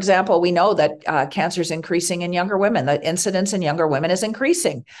also, for example, we know that cancer is increasing in younger women. The incidence in younger women is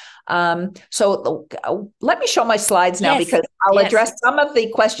increasing. So let me show my slides now, because I'll address some of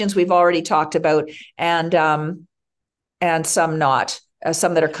the questions we've already talked about, and some not.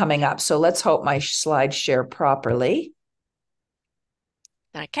 Some that are coming up. So let's hope my slides share properly.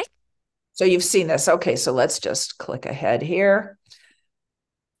 Okay. So you've seen this. Okay, so let's just click ahead here.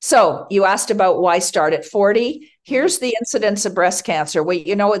 So you asked about why start at 40. Here's the incidence of breast cancer.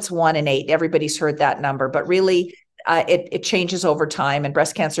 It's 1 in 8. Everybody's heard that number, but really it changes over time, and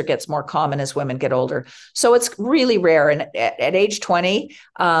breast cancer gets more common as women get older. So it's really rare. And at age 20,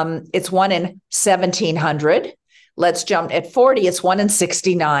 it's 1 in 1,700. Let's jump at 40, it's 1 in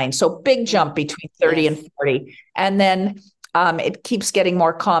 69. So big jump between 30 and 40. And then it keeps getting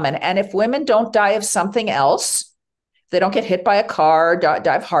more common. And if women don't die of something else, they don't get hit by a car,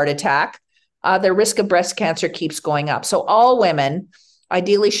 die of heart attack, their risk of breast cancer keeps going up. So all women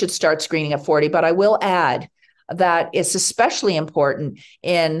ideally should start screening at 40. But I will add that it's especially important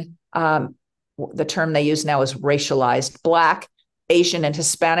in the term they use now is racialized, Black, Asian, and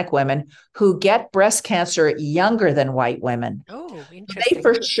Hispanic women who get breast cancer younger than white women. Oh,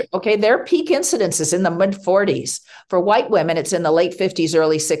 interesting. Their peak incidence is in the mid-40s. For white women, it's in the late 50s,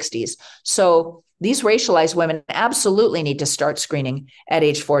 early 60s. So these racialized women absolutely need to start screening at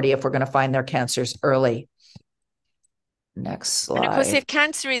age 40 if we're going to find their cancers early. Next slide. And of course, if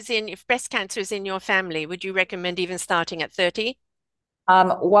breast cancer is in your family, would you recommend even starting at 30?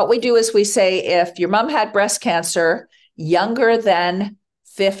 What we do is we say if your mom had breast cancer younger than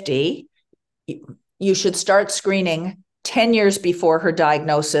 50, you should start screening 10 years before her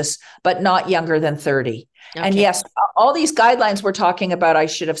diagnosis, but not younger than 30. Okay. And yes, all these guidelines we're talking about, I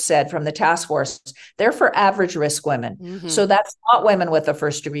should have said, from the task force, they're for average risk women. Mm-hmm. So that's not women with a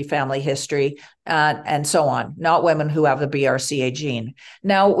first degree family history and so on, not women who have the BRCA gene.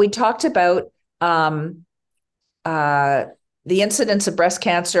 Now, we talked about the incidence of breast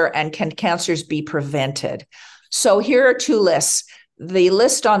cancer and can cancers be prevented. So here are two lists. The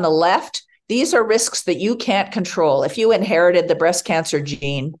list on the left, these are risks that you can't control. If you inherited the breast cancer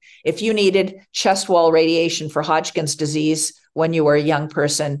gene, if you needed chest wall radiation for Hodgkin's disease when you were a young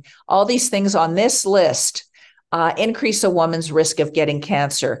person, all these things on this list increase a woman's risk of getting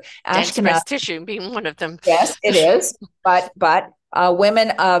cancer. Breast tissue being one of them. Yes, it is. But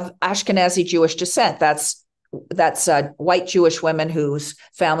women of Ashkenazi Jewish descent, that's white Jewish women whose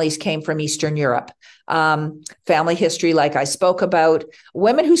families came from Eastern Europe. Family history, like I spoke about,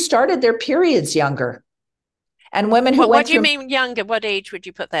 women who started their periods younger, and women who what do you mean younger? What age would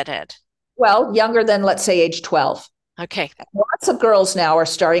you put that at? Well, younger than, let's say, age 12. Okay. Lots of girls now are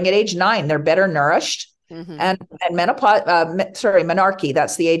starting at age 9. They're better nourished. Mm-hmm. And menopause, menarche,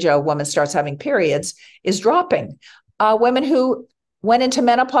 that's the age a woman starts having periods, is dropping. Women who went into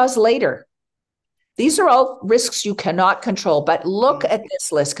menopause later. These are all risks you cannot control, but look at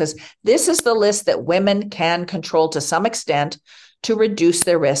this list, because this is the list that women can control to some extent to reduce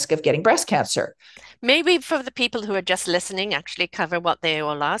their risk of getting breast cancer. Maybe for the people who are just listening, actually cover what they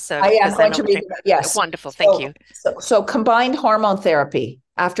all are. So I am going to read that. Yes. Wonderful. Thank you. So combined hormone therapy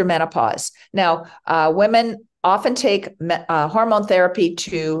after menopause. Now, women often take hormone therapy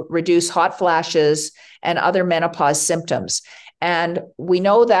to reduce hot flashes and other menopause symptoms. And we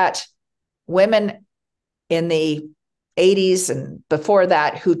know that women in the 80s and before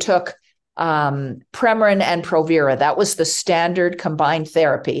that who took Premarin and Provera, that was the standard combined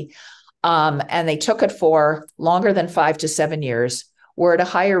therapy, and they took it for longer than 5 to 7 years, were at a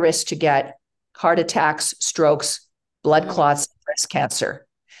higher risk to get heart attacks, strokes, blood clots, breast cancer.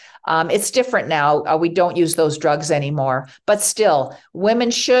 It's different now. We don't use those drugs anymore, but still, women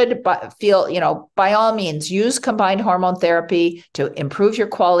should feel, by all means, use combined hormone therapy to improve your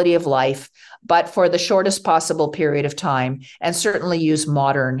quality of life. but for the shortest possible period of time, and certainly use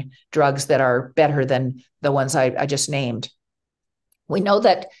modern drugs that are better than the ones I just named. We know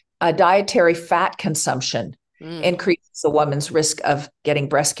that dietary fat consumption increases a woman's risk of getting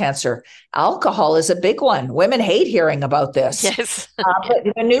breast cancer. Alcohol is a big one. Women hate hearing about this. Yes. But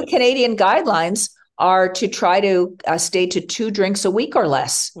the new Canadian guidelines are to try to stay to 2 drinks a week or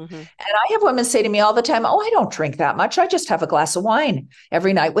less. And I have women say to me all the time, oh, I don't drink that much. I just have a glass of wine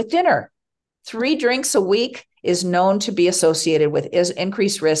every night with dinner. 3 drinks a week is known to be associated with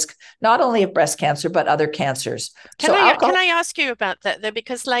increased risk, not only of breast cancer, but other cancers. Can I ask you about that though?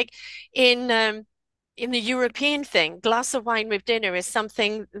 Because like in the European thing, glass of wine with dinner is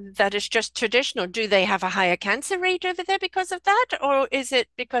something that is just traditional. Do they have a higher cancer rate over there because of that? Or is it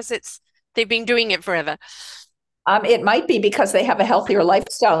because they've been doing it forever? It might be because they have a healthier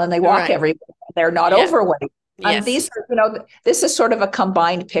lifestyle and they walk everywhere. They're not overweight. Yes. These are, this is sort of a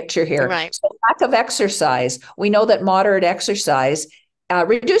combined picture here. Right. So lack of exercise. We know that moderate exercise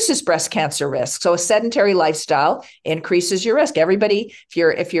reduces breast cancer risk. So a sedentary lifestyle increases your risk. Everybody,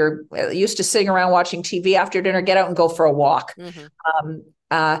 if you're used to sitting around watching TV after dinner, get out and go for a walk.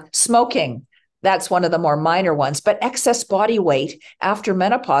 Smoking. That's one of the more minor ones. But excess body weight after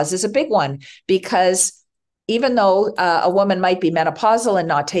menopause is a big one, because even though a woman might be menopausal and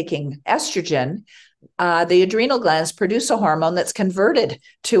not taking estrogen, the adrenal glands produce a hormone that's converted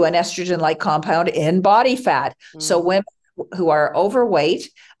to an estrogen-like compound in body fat. So women who are overweight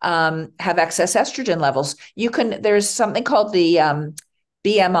have excess estrogen levels. There's something called the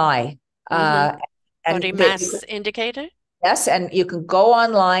BMI. Body mass indicator? Yes, and you can go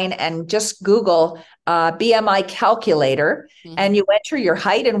online and just Google BMI calculator, and you enter your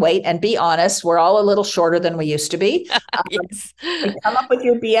height and weight, and be honest, we're all a little shorter than we used to be. Yes. You come up with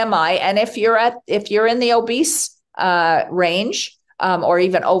your BMI, and if you're in the obese range or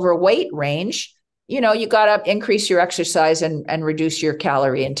even overweight range, you got to increase your exercise and reduce your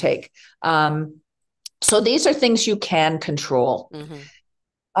calorie intake. So these are things you can control.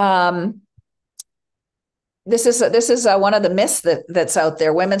 This is one of the myths that's out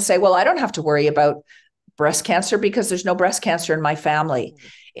there. Women say, well, I don't have to worry about breast cancer because there's no breast cancer in my family.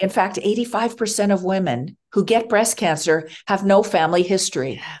 In fact, 85% of women who get breast cancer have no family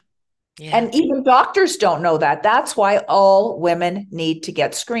history. Yeah. And even doctors don't know that. That's why all women need to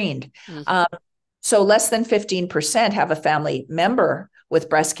get screened. So less than 15% have a family member with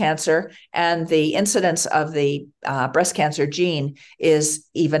breast cancer, and the incidence of the breast cancer gene is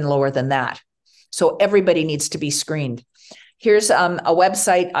even lower than that. So everybody needs to be screened. Here's a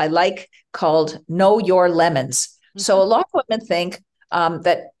website I like called Know Your Lemons. So a lot of women think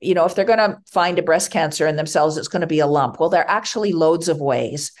that, if they're going to find a breast cancer in themselves, it's going to be a lump. Well, there are actually loads of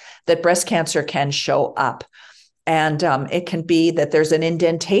ways that breast cancer can show up. And it can be that there's an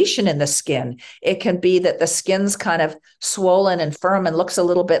indentation in the skin. It can be that the skin's kind of swollen and firm and looks a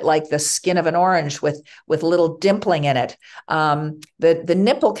little bit like the skin of an orange with little dimpling in it. The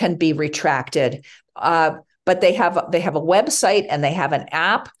nipple can be retracted, but they have a website and they have an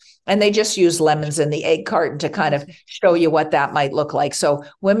app, and they just use lemons in the egg carton to kind of show you what that might look like. So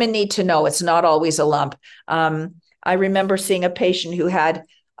women need to know it's not always a lump. I remember seeing a patient who had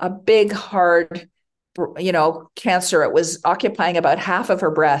a big, hard cancer. It was occupying about half of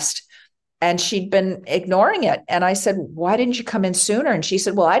her breast, and she'd been ignoring it. And I said, why didn't you come in sooner? And she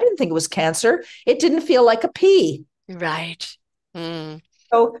said, well, I didn't think it was cancer. It didn't feel like a pea. Right.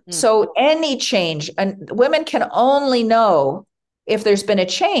 So any change, and women can only know if there's been a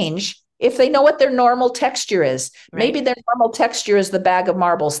change if they know what their normal texture is. Right. Maybe their normal texture is the bag of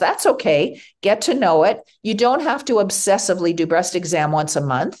marbles. That's okay. Get to know it. You don't have to obsessively do breast exam once a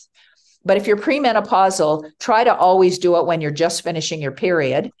month. But if you're premenopausal, try to always do it when you're just finishing your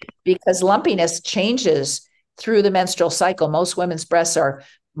period, because lumpiness changes through the menstrual cycle. Most women's breasts are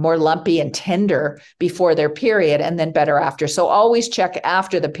more lumpy and tender before their period, and then better after. So always check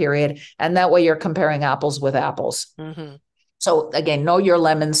after the period, and that way you're comparing apples with apples. So again,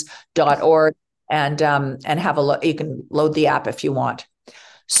 knowyourlemons.org and have a look. You can load the app if you want.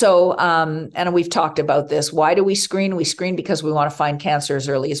 So, and we've talked about this. Why do we screen? We screen because we want to find cancer as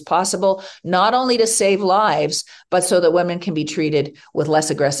early as possible, not only to save lives, but so that women can be treated with less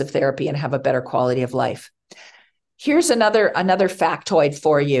aggressive therapy and have a better quality of life. Here's another factoid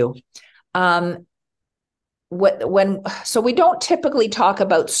for you. So we don't typically talk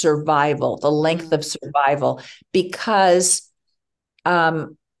about survival, the length of survival, because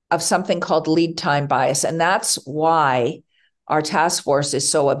of something called lead time bias. And that's why our task force is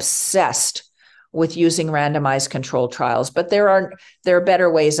so obsessed with using randomized controlled trials. But there are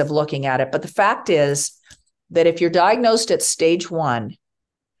better ways of looking at it. But the fact is that if you're diagnosed at stage 1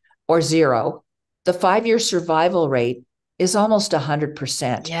 or 0, the 5-year survival rate is almost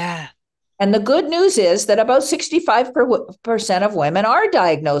 100%. Yeah. And the good news is that about 65% of women are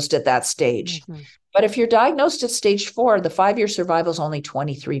diagnosed at that stage. Mm-hmm. But if you're diagnosed at stage 4, the 5-year survival is only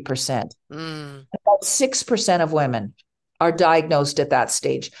 23%. About 6% of women are diagnosed at that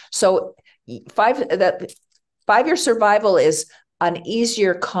stage. So 5-year survival is an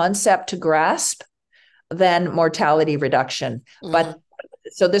easier concept to grasp than mortality reduction. But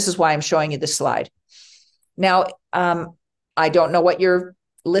so this is why I'm showing you this slide. Now, I don't know what your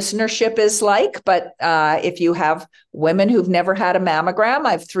listenership is like, but if you have women who've never had a mammogram,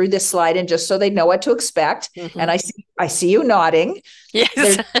 I've threw this slide in just so they know what to expect. And I see you nodding.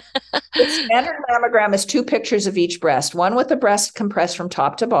 Yes. The standard mammogram is 2 pictures of each breast, one with the breast compressed from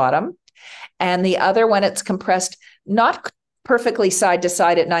top to bottom, and the other when it's compressed, not perfectly side to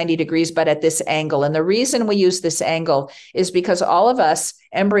side at 90 degrees, but at this angle. And the reason we use this angle is because all of us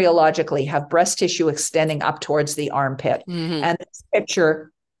embryologically have breast tissue extending up towards the armpit. And this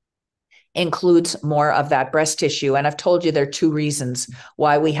picture includes more of that breast tissue. And I've told you there are 2 reasons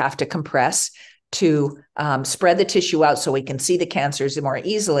why we have to compress: to spread the tissue out so we can see the cancers more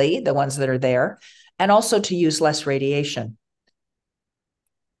easily, the ones that are there, and also to use less radiation.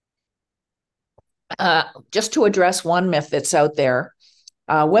 Just to address one myth that's out there,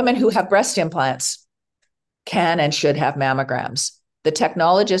 women who have breast implants can and should have mammograms. The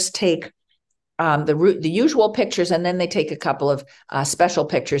technologists take the usual pictures, and then they take a couple of special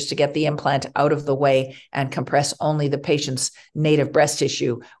pictures to get the implant out of the way and compress only the patient's native breast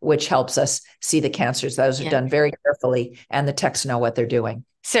tissue, which helps us see the cancers. Those are done very carefully, and the techs know what they're doing.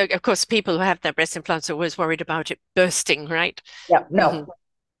 So, of course, people who have their breast implants are always worried about it bursting, right? Yeah, no.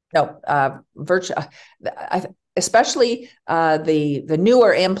 No, especially the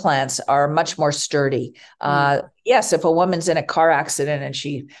newer implants are much more sturdy. Yes, if a woman's in a car accident and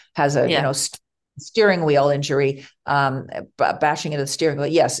she has a steering wheel injury, bashing into the steering wheel,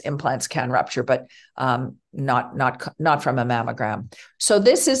 yes, implants can rupture, but not from a mammogram. So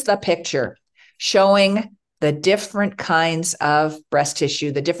this is the picture showing the different kinds of breast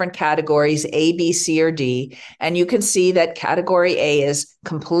tissue, the different categories, A, B, C, or D. And you can see that category A is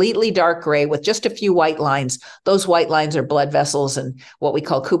completely dark gray with just a few white lines. Those white lines are blood vessels and what we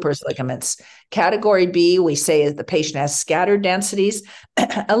call Cooper's ligaments. Category B, we say the patient has scattered densities,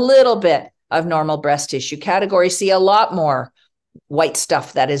 a little bit of normal breast tissue. Category C, a lot more white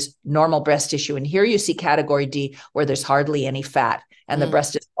stuff that is normal breast tissue. And here you see category D, where there's hardly any fat and the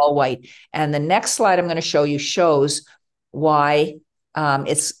breast is all white. And the next slide I'm going to show you shows why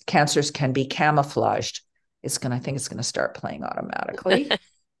cancers can be camouflaged. I think it's going to start playing automatically.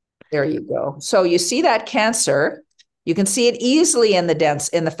 There you go. So you see that cancer. You can see it easily in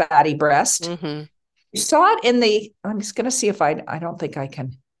the fatty breast. You saw it in the, I'm just going to see if I don't think I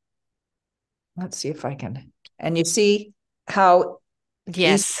can. Let's see if I can. And you see how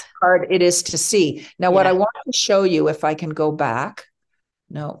hard it is to see. Now, what I want to show you, if I can go back.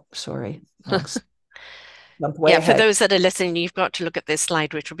 No, sorry. For those that are listening, you've got to look at this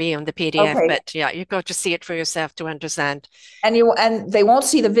slide, which will be on the PDF, but you've got to see it for yourself to understand. And they won't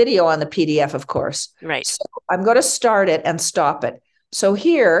see the video on the PDF, of course. Right. So I'm going to start it and stop it. So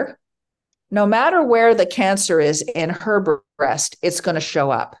here, no matter where the cancer is in her breast, it's going to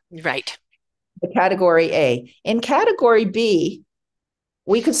show up. Right. The category A. In category B,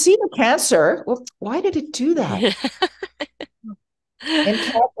 we could see the cancer. Well, why did it do that? In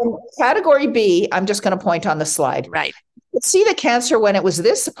category B, I'm just going to point on the slide. Right. You could see the cancer when it was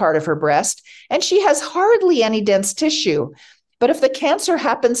this part of her breast, and she has hardly any dense tissue. But if the cancer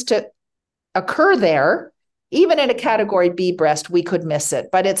happens to occur there, even in a category B breast, we could miss it,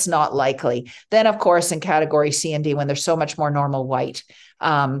 but it's not likely. Then, of course, in category C and D, when there's so much more normal white,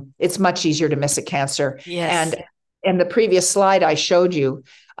 it's much easier to miss a cancer. Yes. And in the previous slide I showed you,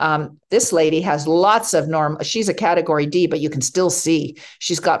 this lady has lots of she's a category D, but you can still see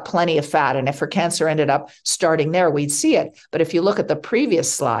she's got plenty of fat. And if her cancer ended up starting there, we'd see it. But if you look at the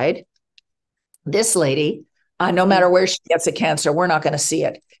previous slide, this lady, no matter where she gets a cancer, we're not going to see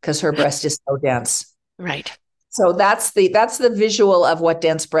it because her breast is so dense. Right. So that's the visual of what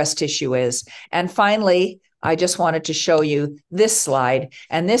dense breast tissue is. And finally, I just wanted to show you this slide.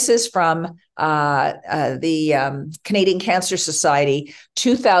 And this is from the Canadian Cancer Society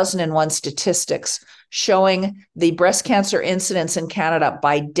 2001 statistics showing the breast cancer incidence in Canada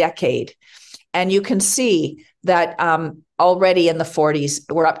by decade. And you can see that already in the 40s,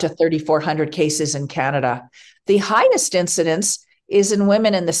 we're up to 3,400 cases in Canada. The highest incidence is in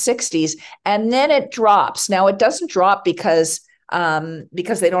women in the 60s, and then it drops. Now, it doesn't drop because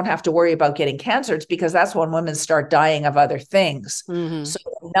because they don't have to worry about getting cancer. It's because that's when women start dying of other things. Mm-hmm. So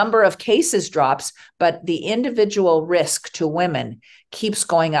the number of cases drops, but the individual risk to women keeps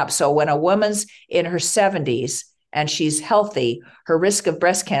going up. So when a woman's in her 70s and she's healthy, her risk of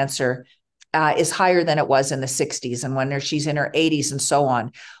breast cancer is higher than it was in the 60s, and when she's in her 80s and so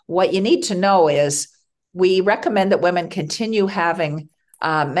on. What you need to know is we recommend that women continue having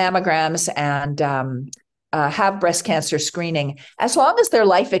mammograms and have breast cancer screening as long as their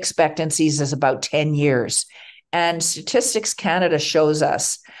life expectancies is about 10 years. And Statistics Canada shows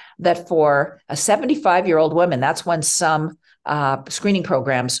us that for a 75-year-old woman, that's when some screening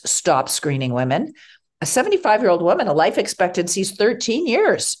programs stop screening women. A 75-year-old woman, a life expectancy is 13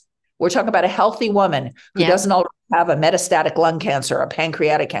 years. We're talking about a healthy woman who doesn't already have a metastatic lung cancer or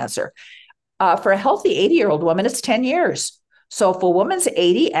pancreatic cancer. For a healthy 80-year-old woman, it's 10 years. So if a woman's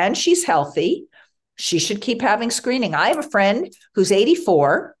 80 and she's healthy, she should keep having screening. I have a friend who's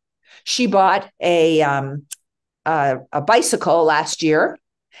 84. She bought a bicycle last year,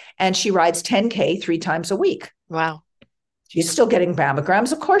 and she rides 10K 3 times a week. Wow. She's still getting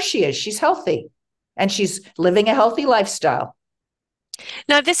mammograms. Of course she is. She's healthy, and she's living a healthy lifestyle.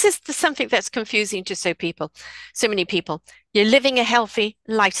 Now, this is something that's confusing to so many people. You're living a healthy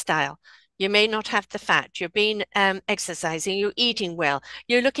lifestyle. You may not have the fat. You're being exercising. You're eating well.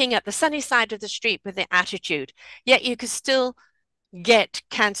 You're looking at the sunny side of the street with the attitude. Yet you could still get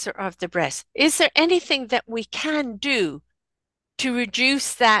cancer of the breast. Is there anything that we can do to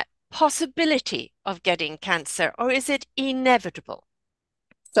reduce that possibility of getting cancer, or is it inevitable?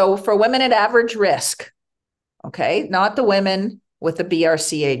 So for women at average risk, okay, not the women with the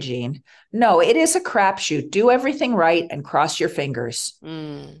BRCA gene. No, it is a crapshoot. Do everything right and cross your fingers.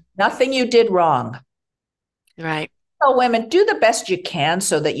 Nothing you did wrong. Right. Tell women, do the best you can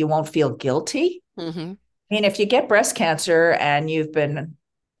so that you won't feel guilty. Mm-hmm. I mean, if you get breast cancer and you've been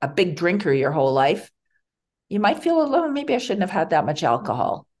a big drinker your whole life, you might feel a little, maybe I shouldn't have had that much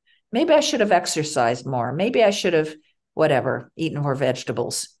alcohol. Maybe I should have exercised more. Maybe I should have, whatever, eaten more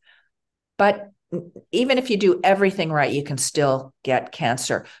vegetables. But even if you do everything right, you can still get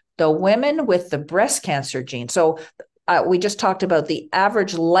cancer. The women with the breast cancer gene, so we just talked about the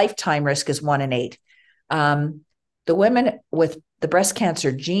average lifetime risk is 1 in 8. The women with the breast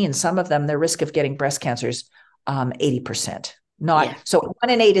cancer gene, some of them, their risk of getting breast cancer is 80%. So 1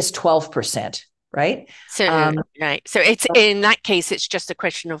 in 8 is 12%, right? So right. So it's in that case, it's just a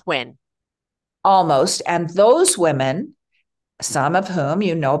question of when. Almost. And those women, some of whom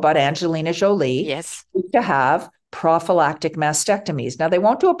you know about Angelina Jolie, need to have prophylactic mastectomies. Now, they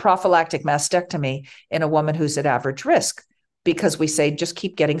won't do a prophylactic mastectomy in a woman who's at average risk because we say just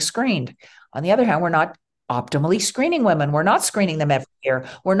keep getting screened. On the other hand, we're not optimally screening women. We're not screening them every year.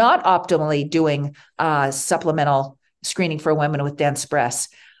 We're not optimally doing supplemental screening for women with dense breasts.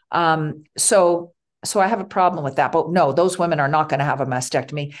 So I have a problem with that. But no, those women are not going to have a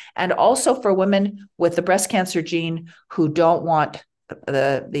mastectomy. And also for women with the breast cancer gene who don't want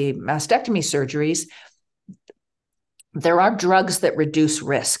the mastectomy surgeries, there are drugs that reduce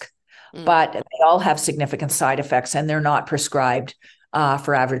risk, but they all have significant side effects, and they're not prescribed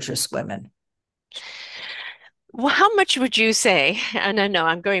for average risk women. Well, how much would you say, and I know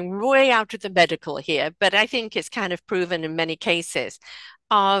I'm going way out of the medical here, but I think it's kind of proven in many cases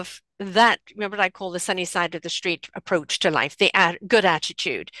of that, what I call the sunny side of the street approach to life, the good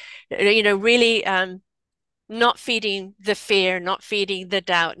attitude, really not feeding the fear, not feeding the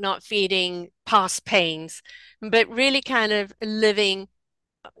doubt, not feeding past pains, but really kind of living,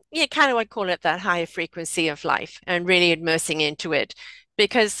 kind of, I call it that higher frequency of life and really immersing into it.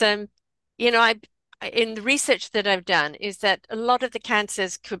 Because, in the research that I've done is that a lot of the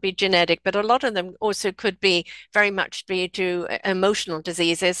cancers could be genetic, but a lot of them also could be very much due to emotional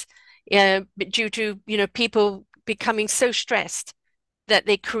diseases, due to, people becoming so stressed that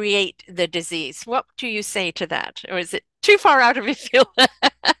they create the disease. What do you say to that? Or is it too far out of your field?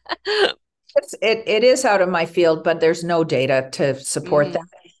 It is out of my field, but there's no data to support that.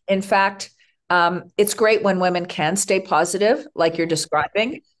 In fact, it's great when women can stay positive, like you're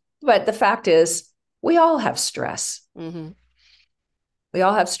describing. But the fact is, we all have stress. We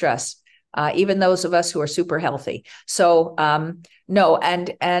all have stress, even those of us who are super healthy. So no,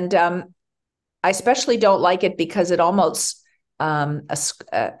 and I especially don't like it because it almost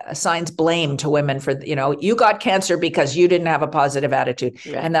assigns blame to women for, you got cancer because you didn't have a positive attitude.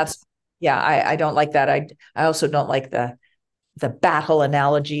 Right. And that's, I don't like that. I also don't like the battle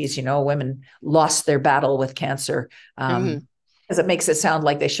analogies, women lost their battle with cancer. Because it makes it sound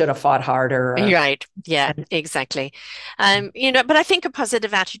like they should have fought harder. Right. Yeah, exactly. But I think a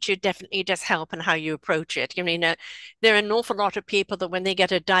positive attitude definitely does help in how you approach it. There are an awful lot of people that when they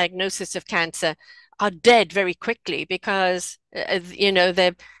get a diagnosis of cancer are dead very quickly because,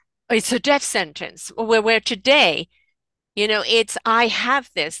 it's a death sentence. Where today, it's I have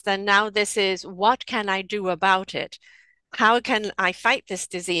this, then now this is what can I do about it? How can I fight this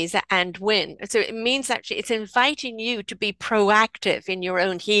disease and win? So it means actually it's inviting you to be proactive in your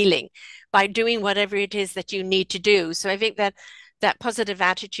own healing by doing whatever it is that you need to do. So I think that that positive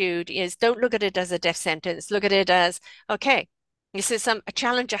attitude is don't look at it as a death sentence. Look at it as, okay, this is a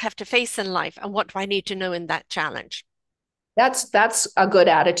challenge I have to face in life. And what do I need to know in that challenge? That's a good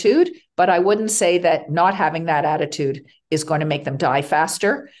attitude, but I wouldn't say that not having that attitude is going to make them die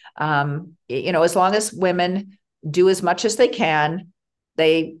faster. As long as women do as much as they can,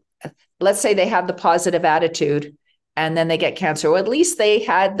 let's say they have the positive attitude and then they get cancer, or at least they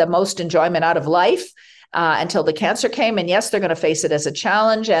had the most enjoyment out of life until the cancer came. And yes, they're going to face it as a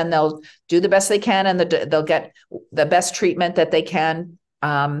challenge, and they'll do the best they can, and they'll get the best treatment that they can.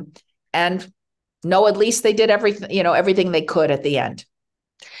 And no, at least they did everything they could at the end.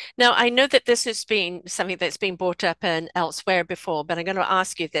 Now, I know that this has been something that's been brought up elsewhere before, but I'm going to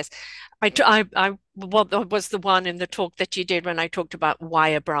ask you this. I was the one in the talk that you did when I talked about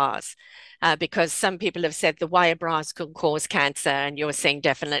wire bras, because some people have said the wire bras can cause cancer, and you're saying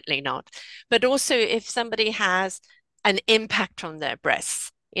definitely not. But also, if somebody has an impact on their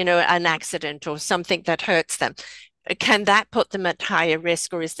breasts, an accident or something that hurts them, can that put them at higher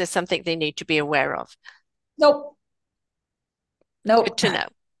risk, or is this something they need to be aware of? Nope. Good to know.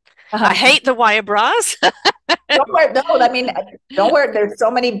 I hate the wire bras. Don't wear, no, I mean, don't wear. There's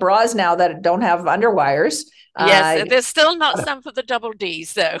so many bras now that don't have underwires. Yes, there's still not some for the double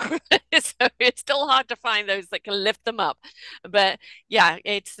Ds, though. So it's still hard to find those that can lift them up. But yeah,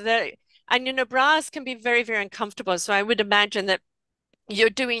 bras can be very, very uncomfortable. So I would imagine that you're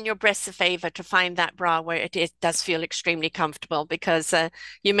doing your breasts a favor to find that bra where it does feel extremely comfortable, because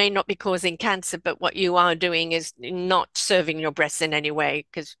you may not be causing cancer, but what you are doing is not serving your breasts in any way,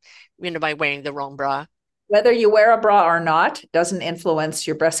 because by wearing the wrong bra. Whether you wear a bra or not doesn't influence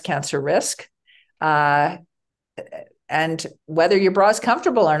your breast cancer risk. And whether your bra is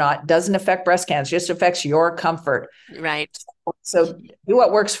comfortable or not doesn't affect breast cancer, just affects your comfort. Right. So do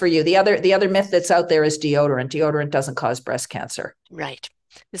what works for you. The other myth that's out there is deodorant. Deodorant doesn't cause breast cancer. Right.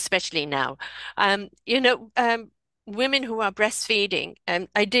 Especially now. Women who are breastfeeding,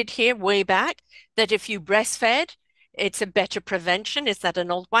 I did hear way back that if you breastfed, it's a better prevention. Is that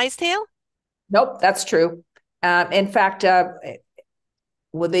an old wives' tale? Nope, that's true. In fact, the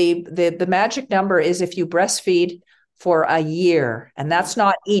magic number is if you breastfeed for a year, and that's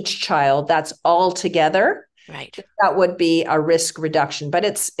not each child, that's all together. Right. That would be a risk reduction, but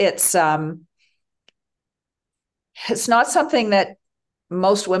it's not something that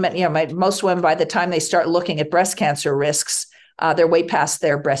most women, most women, by the time they start looking at breast cancer risks, they're way past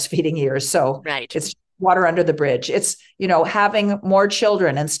their breastfeeding years. So right. It's water under the bridge. It's, having more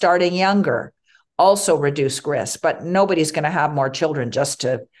children and starting younger also reduce risk, but nobody's going to have more children just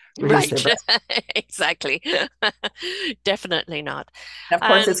to reduce their breast. Exactly. Definitely not. And of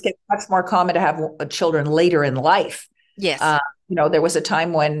course, it's getting much more common to have children later in life. Yes. There was a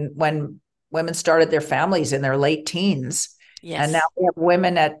time when women started their families in their late teens. Yes. And now we have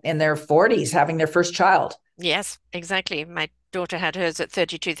women in their 40s having their first child. Yes, exactly. My daughter had hers at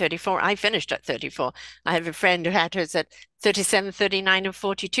 32, 34. I finished at 34. I have a friend who had hers at 37, 39, and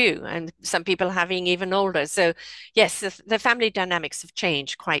 42, and some people having even older. So yes, the family dynamics have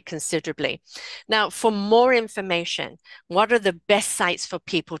changed quite considerably. Now, for more information, what are the best sites for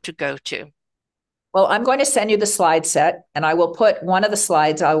people to go to? Well, I'm going to send you the slide set, and I will put one of the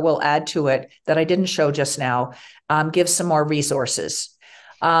slides I will add to it that I didn't show just now, give some more resources.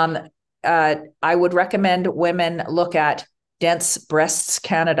 I would recommend women look at Dense Breasts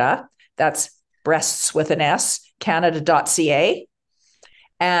Canada. That's breasts with an S, canada.ca,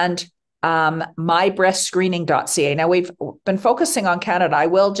 and mybreastscreening.ca. Now, we've been focusing on Canada. I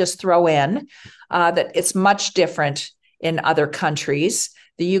will just throw in that it's much different in other countries.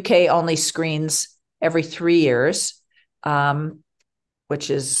 The UK only screens every 3 years, which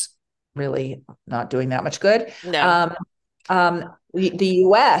is really not doing that much good. No. The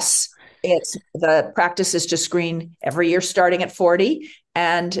US, the practice is to screen every year starting at 40,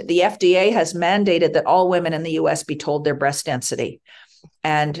 and the FDA has mandated that all women in the US be told their breast density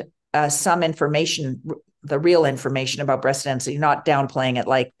and some information, the real information about breast density, not downplaying it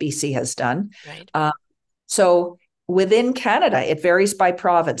like BC has done. Right. So within Canada, it varies by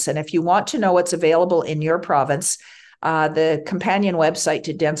province, and if you want to know what's available in your province, The companion website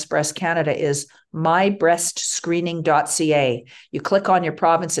to Dense Breast Canada is mybreastscreening.ca. You click on your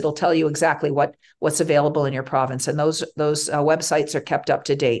province, it'll tell you exactly what's available in your province, and those websites are kept up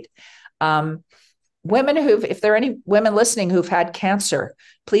to date. Women if there are any women listening who've had cancer,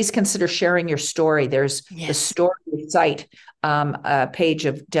 please consider sharing your story. There's the story site page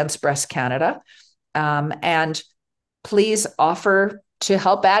of Dense Breast Canada, and please offer to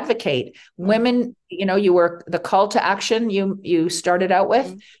help advocate. Women, you were the call to action you started out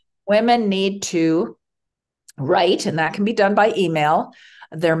with. Women need to write, and that can be done by email,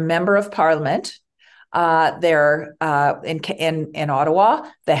 their member of parliament, their in Ottawa,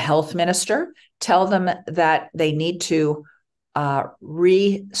 the health minister. Tell them that they need to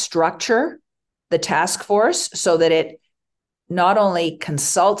restructure the task force so that it not only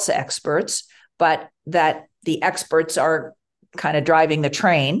consults experts, but that the experts are kind of driving the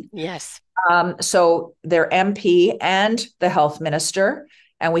train. Yes. So their MP and the health minister,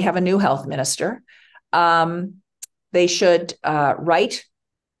 and we have a new health minister, they should write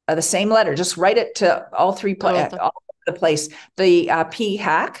the same letter. Just write it to all three all over the place. The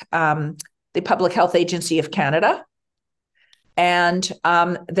PHAC, the Public Health Agency of Canada, and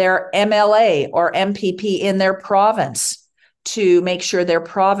their MLA or MPP in their province, to make sure their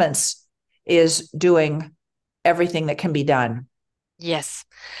province is doing everything that can be done. Yes.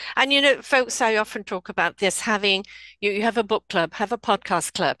 And folks, I often talk about this, having, you have a book club, have a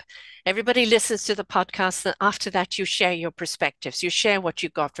podcast club. Everybody listens to the podcast, and after that you share your perspectives, you share what you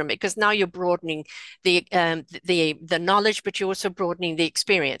got from it, because now you're broadening the knowledge, but you're also broadening the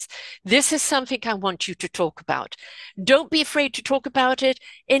experience. This is something I want you to talk about. Don't be afraid to talk about it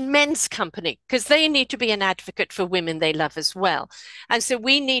in men's company, because they need to be an advocate for women they love as well. And so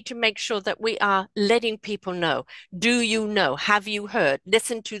we need to make sure that we are letting people know. Do you know? Have you heard?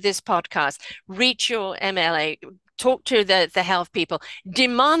 Listen to this podcast, reach your MLA, talk to the health people,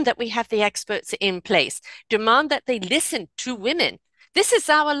 demand that we have the experts in place, demand that they listen to women. This is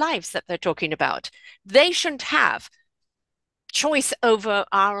our lives that they're talking about. They shouldn't have choice over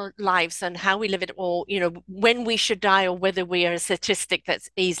our lives and how we live it, or when we should die, or whether we are a statistic that's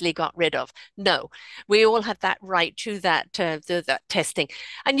easily got rid of. No, we all have that right to that testing.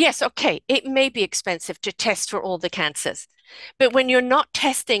 And yes, okay, it may be expensive to test for all the cancers, but when you're not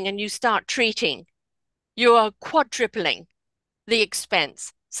testing and you start treating, you are quadrupling the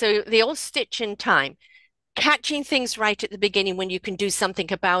expense. So the old stitch in time, catching things right at the beginning when you can do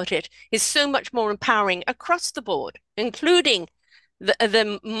something about it, is so much more empowering across the board, including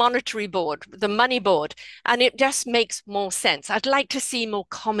the monetary board, the money board, and it just makes more sense. I'd like to see more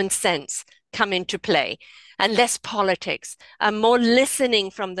common sense come into play, and less politics, and more listening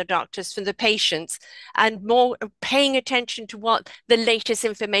from the doctors, from the patients, and more paying attention to what the latest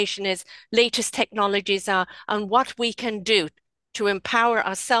information is, latest technologies are, and what we can do to empower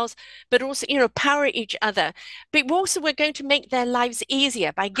ourselves, but also, power each other. But we're going to make their lives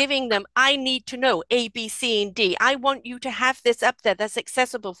easier by giving them, I need to know A, B, C, and D. I want you to have this up there that's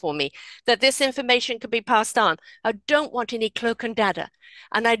accessible for me, that this information can be passed on. I don't want any cloak and dagger,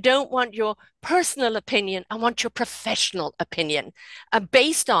 and I don't want your personal opinion. I want your professional opinion,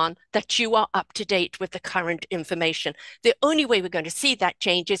 based on that you are up to date with the current information. The only way we're going to see that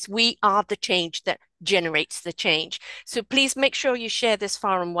change is we are the change that generates the change. So please make sure you share this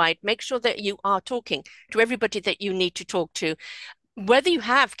far and wide. Make sure that you are talking to everybody that you need to talk to. Whether you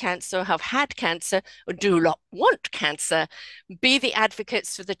have cancer, have had cancer, or do not want cancer, be the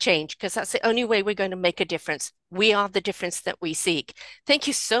advocates for the change, because that's the only way we're going to make a difference. We are the difference that we seek. Thank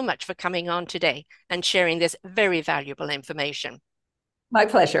you so much for coming on today and sharing this very valuable information. My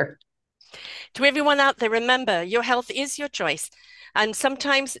pleasure. To everyone out there, remember, your health is your choice. And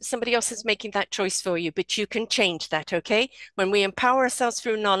sometimes somebody else is making that choice for you, but you can change that, okay? When we empower ourselves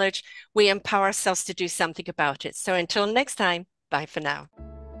through knowledge, we empower ourselves to do something about it. So until next time, bye for now.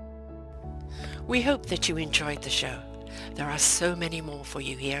 We hope that you enjoyed the show. There are so many more for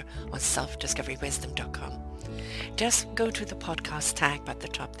you here on selfdiscoverywisdom.com. Just go to the podcast tag at the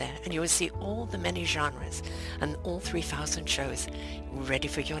top there, and you will see all the many genres and all 3,000 shows ready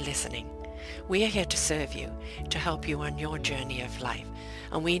for your listening. We are here to serve you, to help you on your journey of life,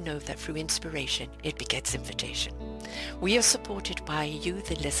 and we know that through inspiration, it begets invitation. We are supported by you,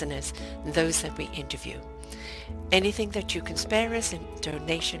 the listeners, and those that we interview. Anything that you can spare us in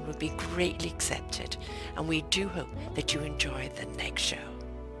donation would be greatly accepted, and we do hope that you enjoy the next show.